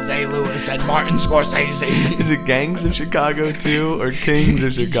Daniel Day-Lewis and Martin Scorsese. Is it Gangs of Chicago 2 or Kings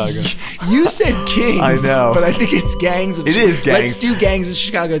of Chicago? You said Kings. I know. But I think it's Gangs of It is Gangs. Let's do Gangs of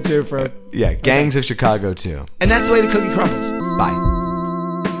Chicago too, bro. Yeah, Gangs of Chicago 2. And that's the way the cookie crumbles. Bye.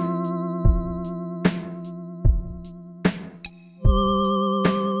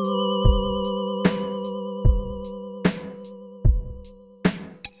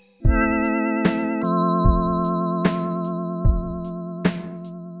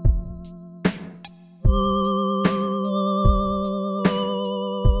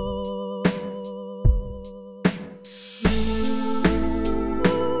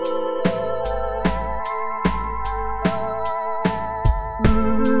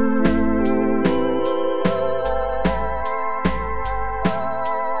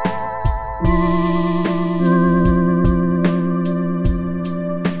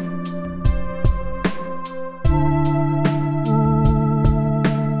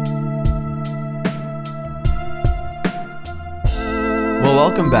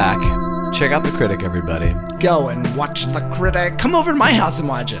 welcome back. Check out The Critic, everybody. Go and watch The Critic. Come over to my house and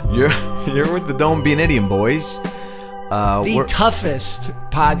watch it. You're with the Don't Be an Idiom boys. The toughest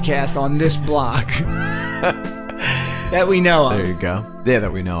podcast on this block that we know of. There you go. Yeah,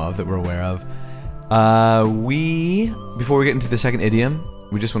 that we know of, that we're aware of. Before we get into the second idiom,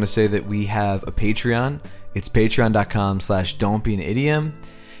 we just want to say that we have a Patreon. It's patreon.com/don'tbeanidiom.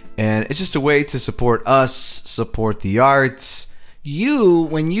 And it's just a way to support us, support the arts.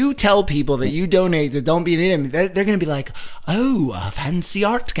 When you tell people that you donate to Don't Be an Idiom, they're going to be like, oh, a fancy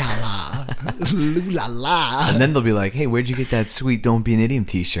art gala. Ooh la la. And then they'll be like, hey, where'd you get that sweet Don't Be an Idiom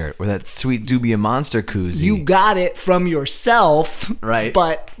t-shirt? Or that sweet Do Be a Monster koozie? You got it from yourself. Right.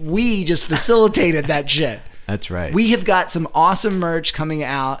 But we just facilitated that shit. That's right. We have got some awesome merch coming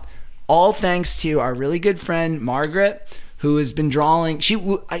out, all thanks to our really good friend, Margaret, who has been drawing.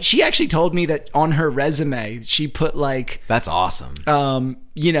 She actually told me that on her resume, she put like... That's awesome.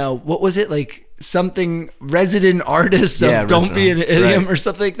 What was it? Like something resident artist of Don't Be an Idiom or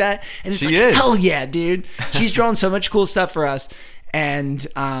something like that. And it's hell yeah, dude. She's drawn so much cool stuff for us. And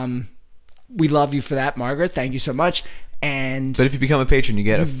we love you for that, Margaret. Thank you so much. But if you become a patron, you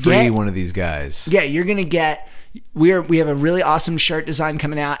get a free one of these guys. Yeah, you're going to get... We have a really awesome shirt design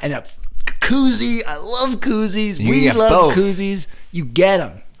coming out and a koozie. I love koozies. We love koozies. You get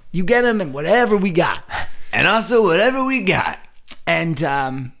them. You get them and whatever we got. And also whatever we got. And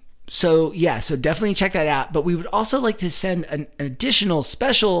so definitely check that out. But we would also like to send an additional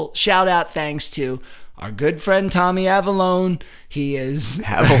special shout out thanks to our good friend Tommy Avalone. He is...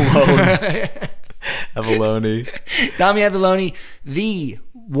 Avalone. Tommy Avalone, the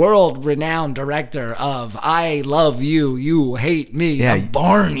world-renowned director of I Love You, You Hate Me, the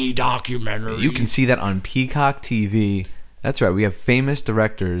Barney documentary. You can see that on Peacock TV. That's right. We have famous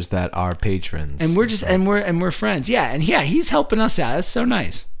directors that are patrons, and we're friends. Yeah, and he's helping us out. That's so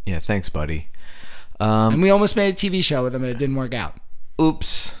nice. Yeah, thanks, buddy. And we almost made a TV show with him, and it didn't work out.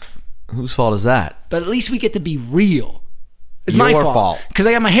 Oops. Whose fault is that? But at least we get to be real. It's Your my fault because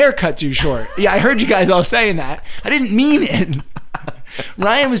I got my hair cut too short. Yeah, I heard you guys all saying that. I didn't mean it.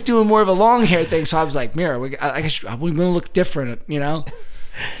 Ryan was doing more of a long hair thing, so I was like, Mira, we're going to look different, you know?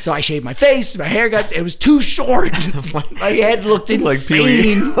 So I shaved my face, my hair it was too short. My head looked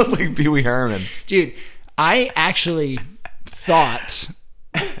insane. Like Pee Wee Herman. Dude, I actually thought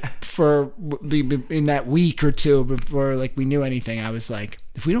in that week or two before like we knew anything, I was like,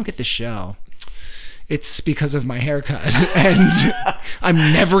 if we don't get the show, it's because of my haircut, and I'm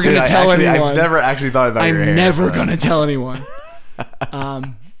never going to tell anyone. I've never actually thought about your hair. I'm never going to tell anyone.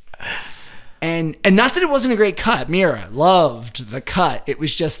 And not that it wasn't a great cut. Mira loved the cut. It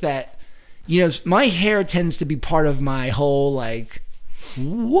was just that, my hair tends to be part of my whole like,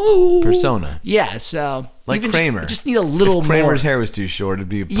 whoa persona. Yeah, so like Kramer. Just need a little more. If Kramer's hair was too short, it'd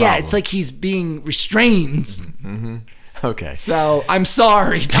be a problem. Yeah, it's like he's being restrained. Mm-hmm. Okay. So I'm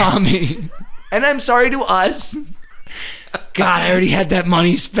sorry, Tommy. And I'm sorry to us. God, I already had that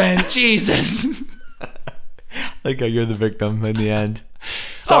money spent. Jesus. Like how you're the victim in the end.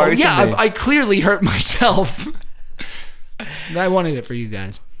 Sorry. I clearly hurt myself. I wanted it for you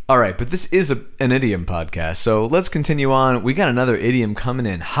guys. All right, but this is an idiom podcast, so let's continue on. We got another idiom coming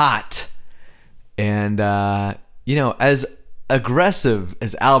in hot. And, as aggressive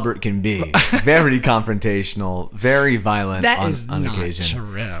as Albert can be, very confrontational, very violent on occasion.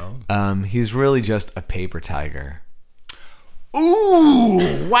 True. He's really just a paper tiger.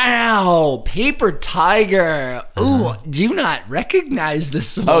 Ooh, wow. Paper tiger. Ooh, do not recognize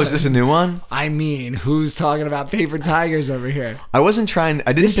this one. Oh, is this a new one? I mean, who's talking about paper tigers over here?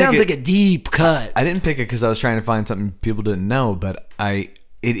 This sounds like a deep cut. I didn't pick it because I was trying to find something people didn't know, but it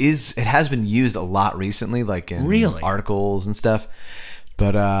has been used a lot recently, like in articles and stuff.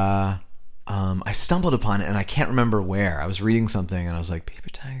 But I stumbled upon it and I can't remember where. I was reading something and I was like, paper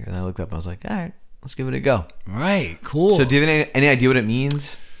tiger, and I looked up and I was like, all right, let's give it a go. Right, cool. So do you have any idea what it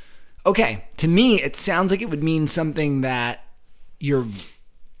means? Okay, to me, it sounds like it would mean something that you're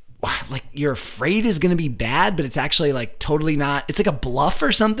afraid is going to be bad, but it's actually like totally not. It's like a bluff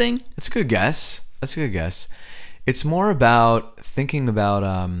or something. That's a good guess. It's more about thinking about,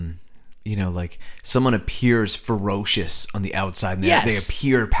 like someone appears ferocious on the outside and they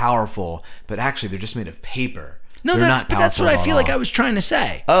appear powerful, but actually they're just made of paper. No, that's what I feel like I was trying to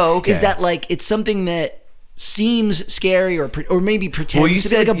say. Oh, okay. Is that like it's something that seems scary or maybe pretends to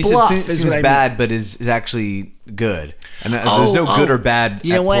be like a bluff? It seems bad, but is actually good. And there's no good or bad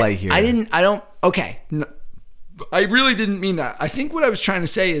play here. Okay. No, I really didn't mean that. I think what I was trying to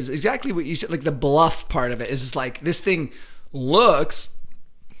say is exactly what you said. Like the bluff part of it is like this thing looks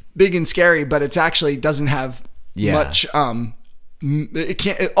big and scary, but it's actually doesn't have much It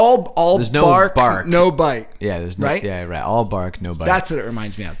can't. All There's no bark, no bite. Yeah, there's no, right. Yeah, right. All bark, no bite. That's what it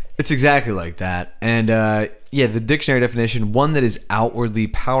reminds me of. It's exactly like that. And yeah, the dictionary definition: one that is outwardly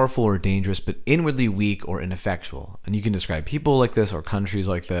powerful or dangerous, but inwardly weak or ineffectual. And you can describe people like this or countries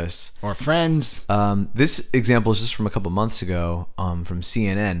like this Or friends. This example is just from a couple months ago from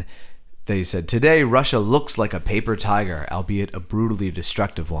CNN. They said, today Russia looks like a paper tiger, albeit a brutally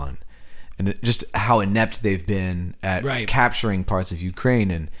destructive one. And just how inept they've been at capturing parts of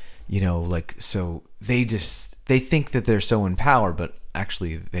Ukraine. And, so they think that they're so in power, but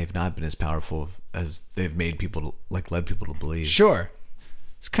actually they've not been as powerful as they've made people led people to believe. Sure.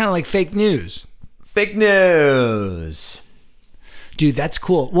 It's kind of like fake news. Fake news. Dude, that's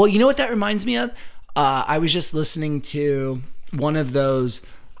cool. Well, you know what that reminds me of? I was just listening to one of those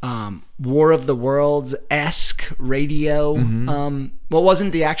War of the Worlds-esque radio. Well, it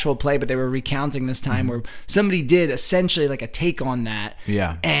wasn't the actual play, but they were recounting this time where somebody did essentially like a take on that.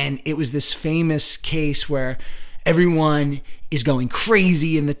 Yeah. And it was this famous case where everyone is going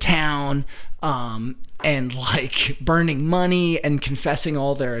crazy in the town and like burning money and confessing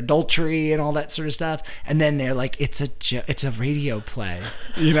all their adultery and all that sort of stuff. And then they're like, it's a radio play,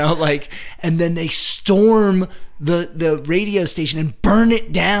 and then they storm the radio station and burn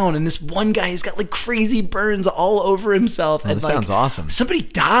it down. And this one guy has got like crazy burns all over himself. That sounds awesome. Somebody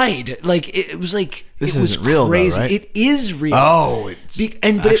died. Like it was like, this it was isn't real, crazy. It right? It is real. Oh,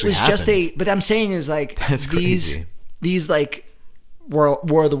 but it was just but I'm saying is like, that's crazy. These like War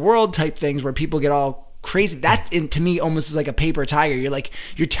of the World type things where people get all crazy. That to me almost is like a paper tiger.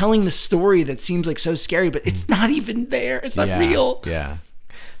 You're telling the story that seems like so scary, but it's not even there. It's not real. Yeah.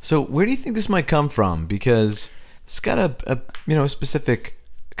 So where do you think this might come from? Because it's got a specific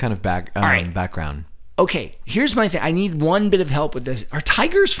kind of background. Okay, here's my thing. I need one bit of help with this. Are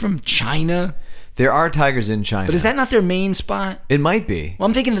tigers from China? There are tigers in China. But is that not their main spot? It might be. Well,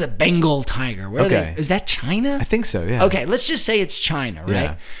 I'm thinking of the Bengal tiger. Where are they? Is that China? I think so, yeah. Okay, let's just say it's China, right?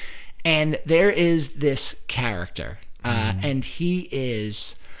 Yeah. And there is this character, and he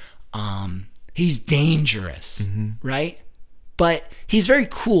is, he's dangerous, right? But he's very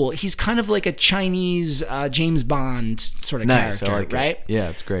cool. He's kind of like a Chinese James Bond sort of character, I like right? It. Yeah,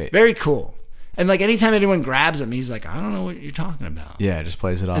 it's great. Very cool. And like anytime anyone grabs him, he's like, I don't know what you're talking about. Yeah, just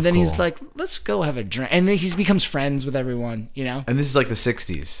plays it off. And then cool. he's like, let's go have a drink. And then he becomes friends with everyone, And this is like the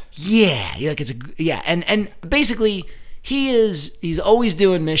 60s. Yeah, and basically he's always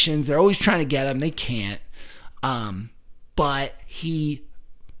doing missions. They're always trying to get him. They can't. But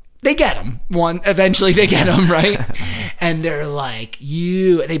they get him. Eventually they get him, right? And they're like,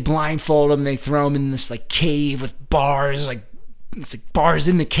 they blindfold him. They throw him in this like cave with bars, it's like bars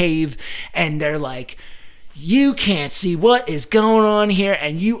in the cave. And they're like, you can't see what is going on here,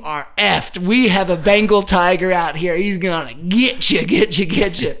 and you are effed. We have a Bengal tiger out here. He's gonna get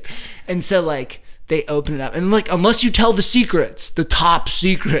you. And so like they open it up, and like, unless you tell the secrets, the top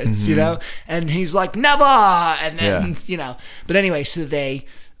secrets, and he's like, never. And then but anyway, so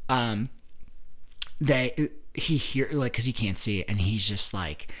he hears, like, because he can't see it, and he's just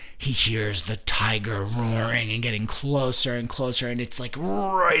like, he hears the tiger roaring and getting closer and closer, and it's like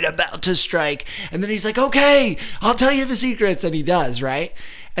right about to strike. And then he's like, okay, I'll tell you the secrets. And he does, right?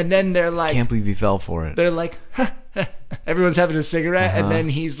 And then they're like, can't believe he fell for it. They're like, everyone's having a cigarette, and then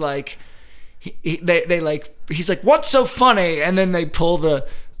he's like, he's like, what's so funny? And then they pull the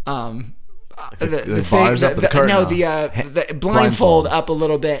bars up, the curtain. No, the blindfold up a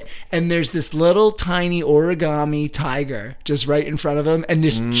little bit, and there's this little tiny origami tiger just right in front of him, and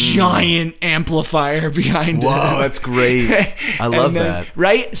this giant amplifier behind him. Whoa, that's great! I love that.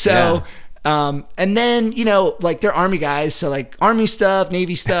 Right? So, and then like they're army guys, so like army stuff,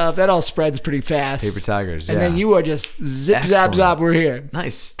 Navy stuff, that all spreads pretty fast. Paper tigers, and then you are just zip zap zap. We're here.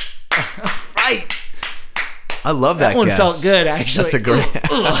 Nice, right? I love that. That one felt good, actually. That's a great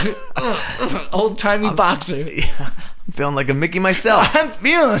old-timey boxer. I'm feeling like a Mickey myself. I'm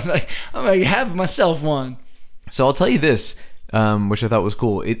feeling like I'm gonna have myself one. So I'll tell you this, which I thought was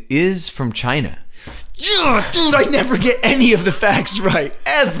cool. It is from China. Yeah, dude, I never get any of the facts right,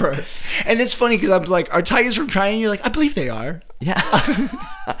 ever. And it's funny because I'm like, are tigers from China? And you're like, I believe they are. Yeah.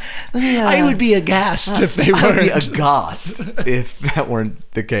 I would be aghast if they weren't. I would be aghast if that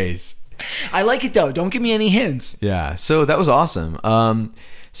weren't the case. I like it though. Don't give me any hints. Yeah. So that was awesome.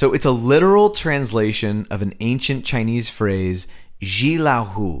 So it's a literal translation of an ancient Chinese phrase, Zhi Lao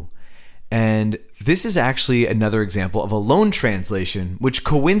Hu. And this is actually another example of a loan translation, which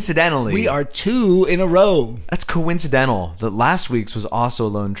coincidentally... We are 2 in a row. That's coincidental. That last week's was also a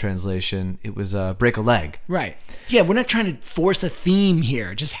loan translation. It was Break a Leg. Right. Yeah, we're not trying to force a theme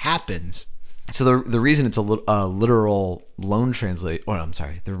here. It just happens. So the reason it's a literal loan translate, or I'm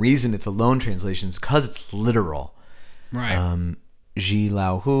sorry, the reason it's a loan translation is because it's literal. Right. Ji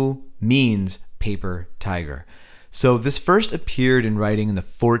Lao Hu means paper tiger. So this first appeared in writing in the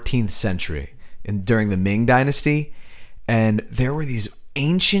 14th century during the Ming Dynasty, and there were these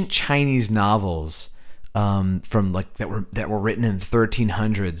ancient Chinese novels from like that were written in the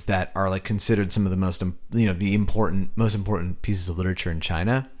 1300s that are like considered some of the most most important pieces of literature in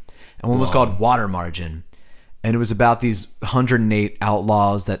China. And one was called Water Margin, and it was about these 108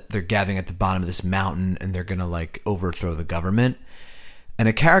 outlaws that they're gathering at the bottom of this mountain, and they're gonna like overthrow the government. And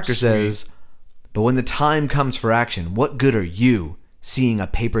a character says, "But when the time comes for action, what good are you? Seeing a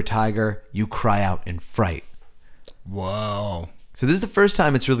paper tiger, you cry out in fright." Whoa. So this is the first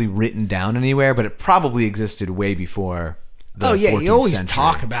time it's really written down anywhere, but it probably existed way before the 14th you always century.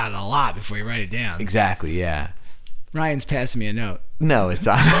 talk about it a lot before you write it down. Exactly, yeah. Ryan's passing me a note. No, it's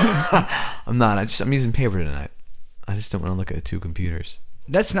not. I'm not. I'm using paper tonight. I just don't want to look at 2 computers.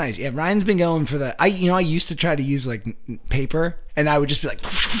 That's nice. Yeah, Ryan's been going for the. I used to try to use like paper, and I would just be like,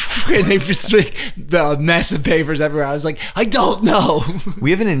 and they just like the mess of papers everywhere. I was like, I don't know.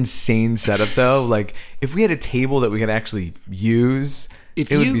 We have an insane setup though. Like if we had a table that we could actually use, it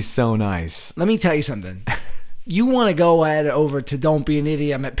would be so nice. Let me tell you something. You want to go over to Don't Be an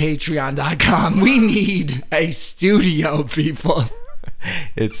Idiom at patreon.com. We need a studio, people.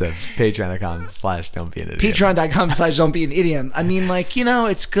 It's a patreon.com/Don't Be an Idiom. Patreon.com/Don't Be an Idiom. I mean, like,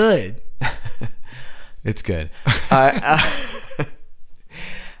 it's good. It's good. All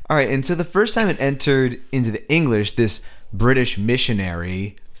right. And so the first time it entered into the English, this British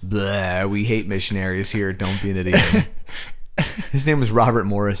missionary, blah, we hate missionaries here, Don't Be an Idiom. His name was Robert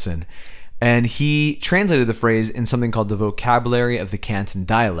Morrison. And he translated the phrase in something called the Vocabulary of the Canton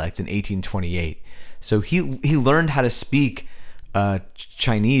Dialect in 1828. So he learned how to speak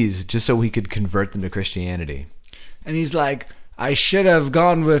Chinese just so he could convert them to Christianity. And he's like, I should have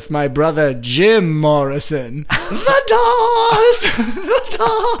gone with my brother Jim Morrison. The doors! The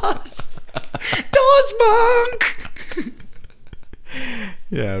doors! Doors, monk!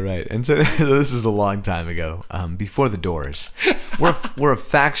 Yeah, right. And so this was a long time ago, before the Doors. We're a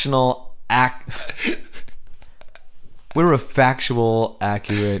factual, accurate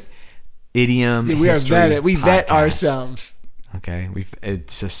idiom. We are vetted. We vet podcast. ourselves. Okay,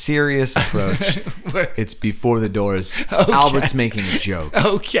 it's a serious approach. It's before the Doors. Okay. Albert's making a joke.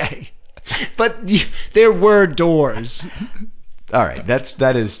 Okay, but there were doors. All right,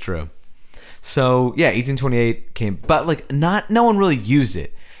 that is true. So yeah, 1828 came, but like no one really used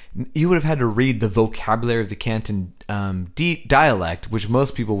it. You would have had to read the Vocabulary of the Canton dialect, which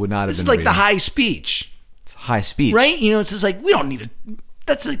most people would not have. This been is like reading. the high speech, It's high speech, right? It's just like we don't need it.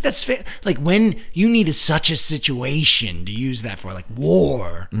 That's like when you needed such a situation to use that for, like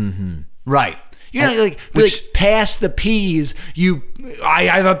war. Mm-hmm. Right. You're not like pass the peas. I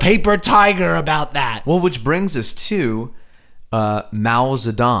have a paper tiger about that. Well, which brings us to Mao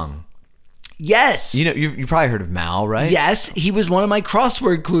Zedong. Yes. You probably heard of Mao, right? Yes, he was one of my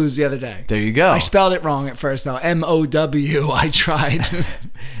crossword clues the other day. There you go. I spelled it wrong at first, though. MOW. I tried.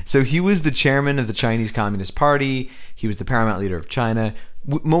 So he was the chairman of the Chinese Communist Party. He was the paramount leader of China.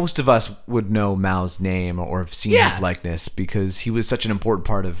 Most of us would know Mao's name or have seen his likeness because he was such an important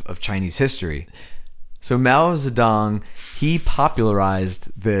part of Chinese history. So Mao Zedong, he popularized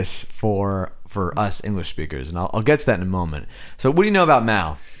this for us English speakers, and I'll get to that in a moment. So what do you know about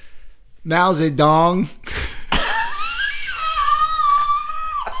Mao? Mao Zedong.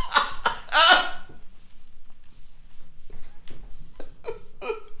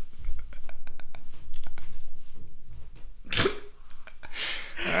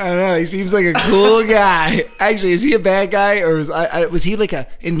 I don't know. He seems like a cool guy. Actually, is he a bad guy, or was he like a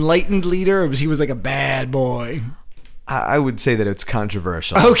enlightened leader, or was he like a bad boy? I would say that it's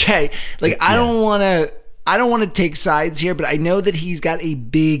controversial. Okay, I don't want to take sides here, but I know that he's got a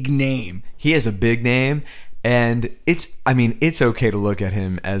big name. He has a big name, and it's okay to look at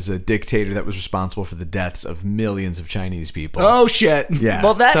him as a dictator that was responsible for the deaths of millions of Chinese people. Oh shit. Yeah.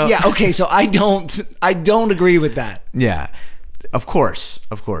 Well, okay, so I don't agree with that. Yeah. Of course.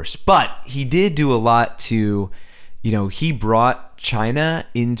 But he did do a lot to, he brought China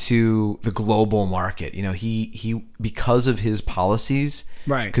into the global market. He because of his policies,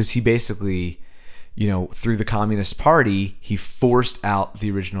 right? Because he basically, through the Communist Party, he forced out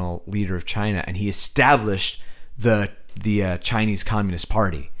the original leader of China, and he established the Chinese Communist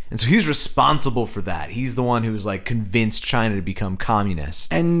Party. And so he's responsible for that. He's the one who was like convinced China to become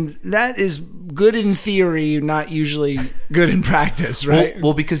communist. And that is good in theory, not usually good in practice, right?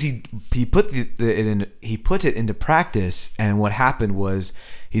 Well, because he put he put it into practice, and what happened was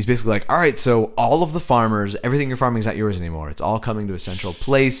he's basically like, all right, so all of the farmers, everything you're farming is not yours anymore. It's all coming to a central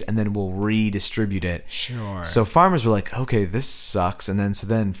place, and then we'll redistribute it. Sure. So farmers were like, okay, this sucks, and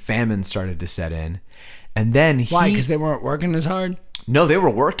then famine started to set in, and then Why? Because they weren't working as hard? No, they were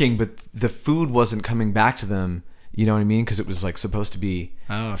working, but the food wasn't coming back to them. You know what I mean? Because it was like supposed to be,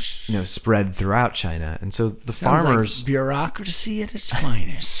 spread throughout China, and so the farmers like bureaucracy at its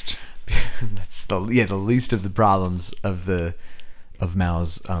finest. That's the least of the problems of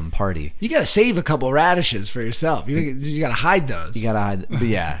Mao's party. You got to save a couple radishes for yourself. You got to hide those. You got to hide, but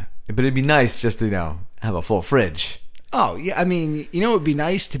yeah. But it'd be nice just to have a full fridge. Oh yeah, I mean, it would be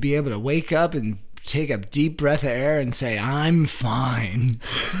nice to be able to wake up and take a deep breath of air and say, "I'm fine."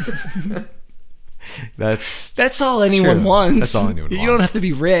 That's all anyone wants. That's all anyone wants. You don't have to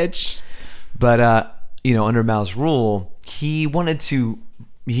be rich. But under Mao's rule, he wanted to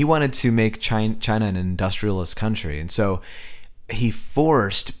make China an industrialist country, and so he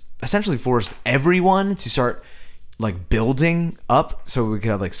essentially forced everyone to start like building up, so we could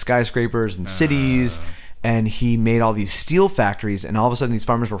have like skyscrapers and cities. And he made all these steel factories, and all of a sudden these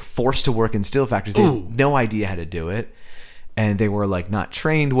farmers were forced to work in steel factories. They had no idea how to do it, and they were like not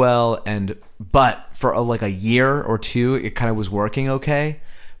trained well. But for like a year or two, it kind of was working okay.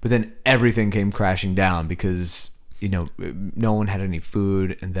 But then everything came crashing down because no one had any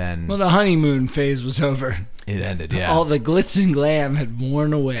food, and then the honeymoon phase was over. It ended. Yeah, all the glitz and glam had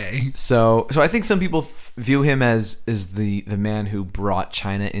worn away. So I think some people view him as the man who brought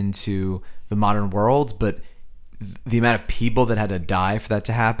China into the modern world, but the amount of people that had to die for that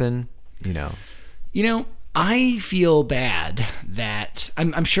to happen, I feel bad that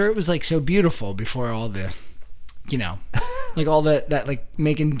I'm sure it was like so beautiful before all the, like all that like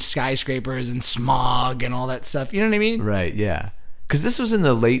making skyscrapers and smog and all that stuff. You know what I mean? Right. Yeah. Because this was in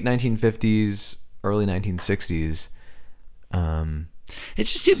the late 1950s, early 1960s.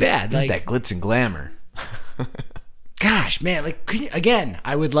 It's just too bad. Like that glitz and glamour. Gosh, man, again,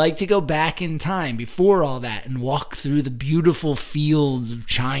 I would like to go back in time before all that and walk through the beautiful fields of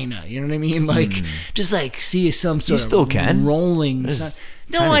China. You know what I mean? Like, just like see some sort you still of can. rolling.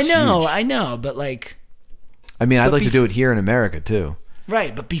 No, I know, but like. I mean, I'd like to do it here in America too.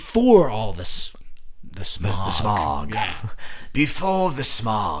 Right, but before all this, the smog. The smog. Yeah. Before the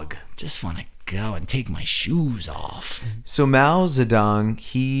smog. Just want to go and take my shoes off. So Mao Zedong,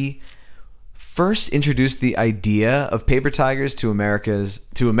 he first introduced the idea of paper tigers to Americans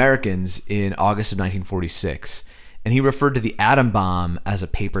in August of 1946, and he referred to the atom bomb as a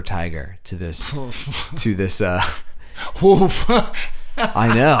paper tiger to this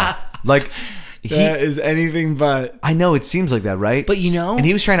I know, like that is anything but. I know, it seems like that, right? But and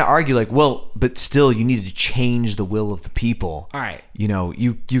he was trying to argue like, well, but still you needed to change the will of the people. All right,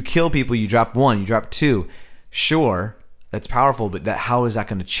 you kill people, you drop one, you drop two, sure. That's powerful, but how is that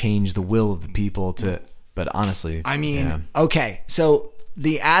going to change the will of the people but honestly, I mean, okay, so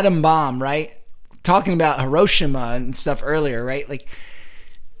the atom bomb, right? Talking about Hiroshima and stuff earlier, right? Like,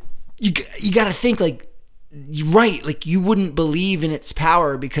 you got to think like, right, like you wouldn't believe in its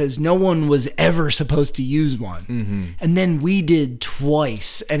power because no one was ever supposed to use one. Mm-hmm. And then we did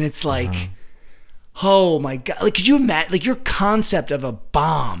twice, and it's like, oh my God. Like, could you imagine, like your concept of a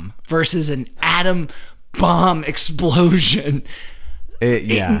bomb versus an atom bomb explosion.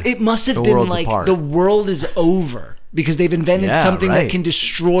 It must have been like apart. The world is over because they've invented something that can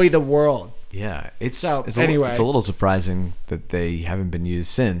destroy the world. Yeah, it's a little surprising that they haven't been used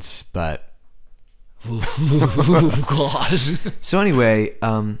since, but oh God. So anyway,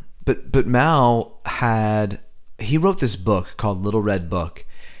 but Mao he wrote this book called Little Red Book,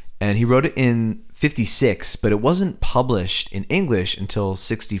 and he wrote it in 1956, but it wasn't published in English until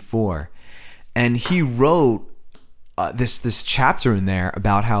 1964. And he wrote this chapter in there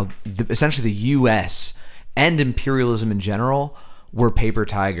about how essentially the U.S. and imperialism in general were paper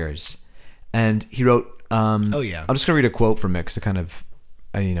tigers. And he wrote, I'm just going to read a quote from it because it kind of,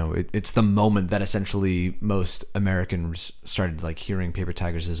 it's the moment that essentially most Americans started like hearing paper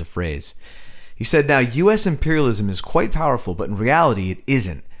tigers as a phrase. He said, now, U.S. imperialism is quite powerful, but in reality it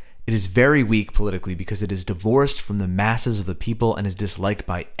isn't. It is very weak politically because it is divorced from the masses of the people and is disliked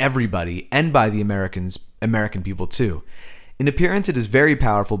by everybody and by the American people too. In appearance, it is very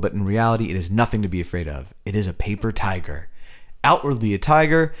powerful, but in reality, it is nothing to be afraid of. It is a paper tiger. Outwardly a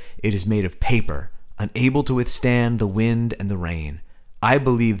tiger, it is made of paper, unable to withstand the wind and the rain. I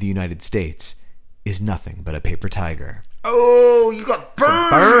believe the United States is nothing but a paper tiger. Oh, you got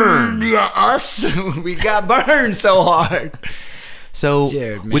burned. burn. Yeah, us. We got burned so hard. So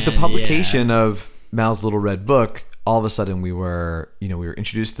Dude, with the man, publication of Mal's Little Red Book, all of a sudden we were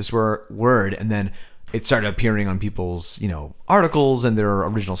introduced to this word, and then it started appearing on people's, articles and their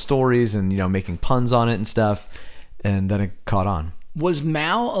original stories, and, making puns on it and stuff. And then it caught on. Was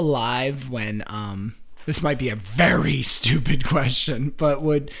Mao alive when this might be a very stupid question, but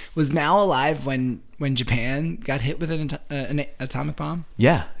was Mao alive when Japan got hit with an atomic bomb?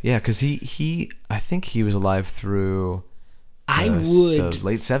 Yeah, because I think he was alive through the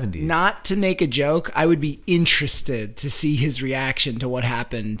late 70s. Not to make a joke, I would be interested to see his reaction to what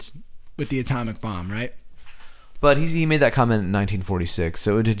happened with the atomic bomb, right? But he made that comment in 1946,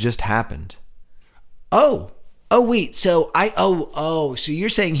 so it had just happened. Oh wait, so so you're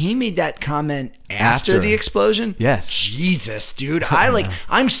saying he made that comment after the explosion? Yes. Jesus, dude.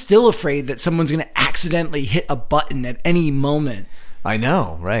 I'm still afraid that someone's going to accidentally hit a button at any moment. I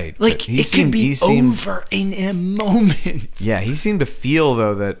know, right? Like, could be over in a moment. Yeah, he seemed to feel,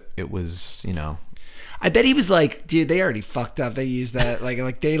 though, that it was, I bet he was like, dude, they already fucked up. They used that.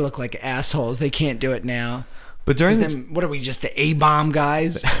 Like they look like assholes. They can't do it now. But during what are we, just the A-bomb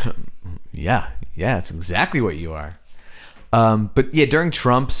guys? Yeah, it's exactly what you are. But yeah, during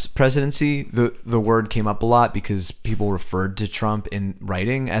Trump's presidency, the word came up a lot because people referred to Trump in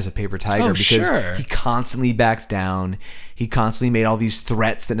writing as a paper tiger because he constantly backed down. He constantly made all these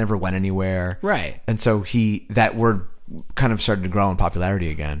threats that never went anywhere. Right. And so that word kind of started to grow in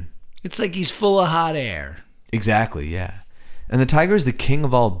popularity again. It's like he's full of hot air. Exactly, yeah. And the tiger is the king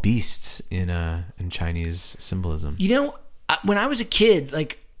of all beasts in Chinese symbolism. When I was a kid,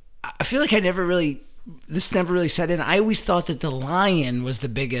 I feel like this never really set in. I always thought that the lion was the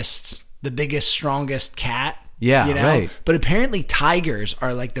biggest, strongest cat. Yeah, right. But apparently tigers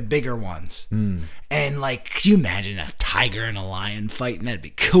are like the bigger ones. Mm. And could you imagine a tiger and a lion fighting? That'd be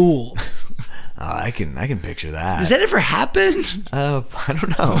cool. I can picture that. Does that ever happen? I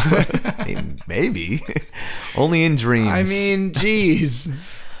don't know. Maybe. Only in dreams. I mean, geez.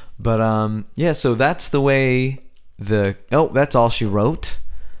 But yeah, so that's the way that's all she wrote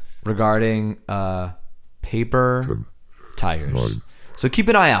regarding paper tigers. So keep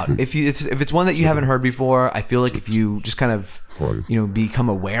an eye out. If it's one that you haven't heard before, I feel like if you just kind of become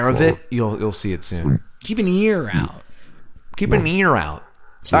aware of it, you'll see it soon. Keep an ear out. Keep an ear out.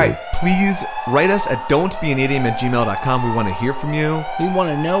 All right, please write us at don'tbeanidiom@gmail.com. We want to hear from you. We want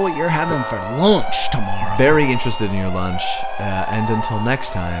to know what you're having for lunch tomorrow. Very interested in your lunch. And until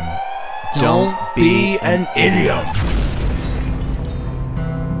next time, don't be an idiom.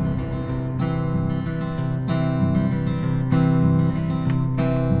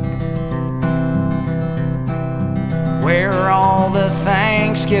 Where are all the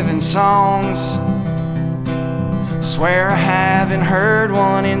Thanksgiving songs? Swear I haven't heard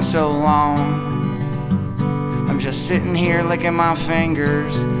one in so long. I'm just sitting here licking my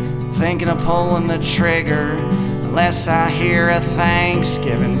fingers, thinking of pulling the trigger, unless I hear a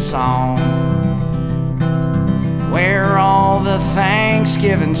Thanksgiving song. Where are all the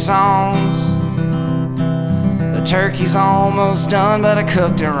Thanksgiving songs? The turkey's almost done, but I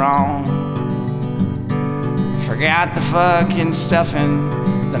cooked it wrong. Forgot the fucking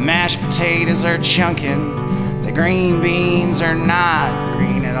stuffing, the mashed potatoes are chunking, the green beans are not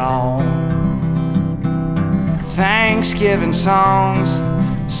green at all. Thanksgiving songs,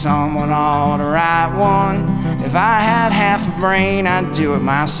 someone ought to write one. If I had half a brain, I'd do it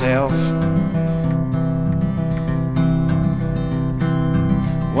myself.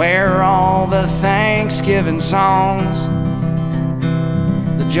 Where are all the Thanksgiving songs?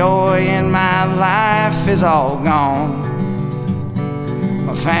 The joy in my life is all gone.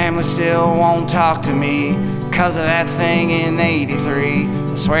 My family still won't talk to me 'cause of that thing in '83.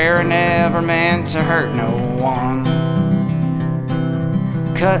 I swear I never meant to hurt no one.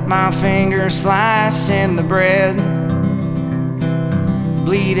 Cut my finger slicing the bread,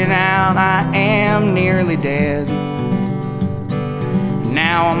 bleeding out, I am nearly dead.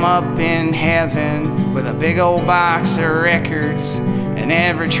 Now I'm up in heaven with a big old box of records, and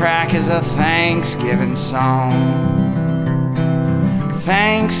every track is a Thanksgiving song.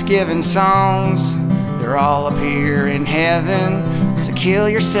 Thanksgiving songs, they're all up here in heaven, so kill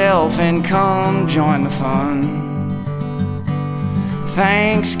yourself and come join the fun.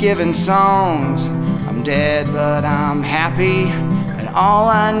 Thanksgiving songs, I'm dead but I'm happy, and all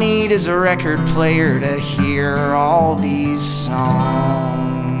I need is a record player to hear all these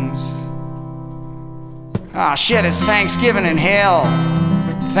songs. Ah, shit, it's Thanksgiving in hell.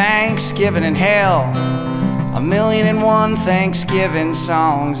 Thanksgiving in hell. 1,000,001 Thanksgiving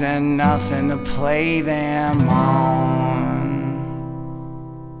songs and nothing to play them on.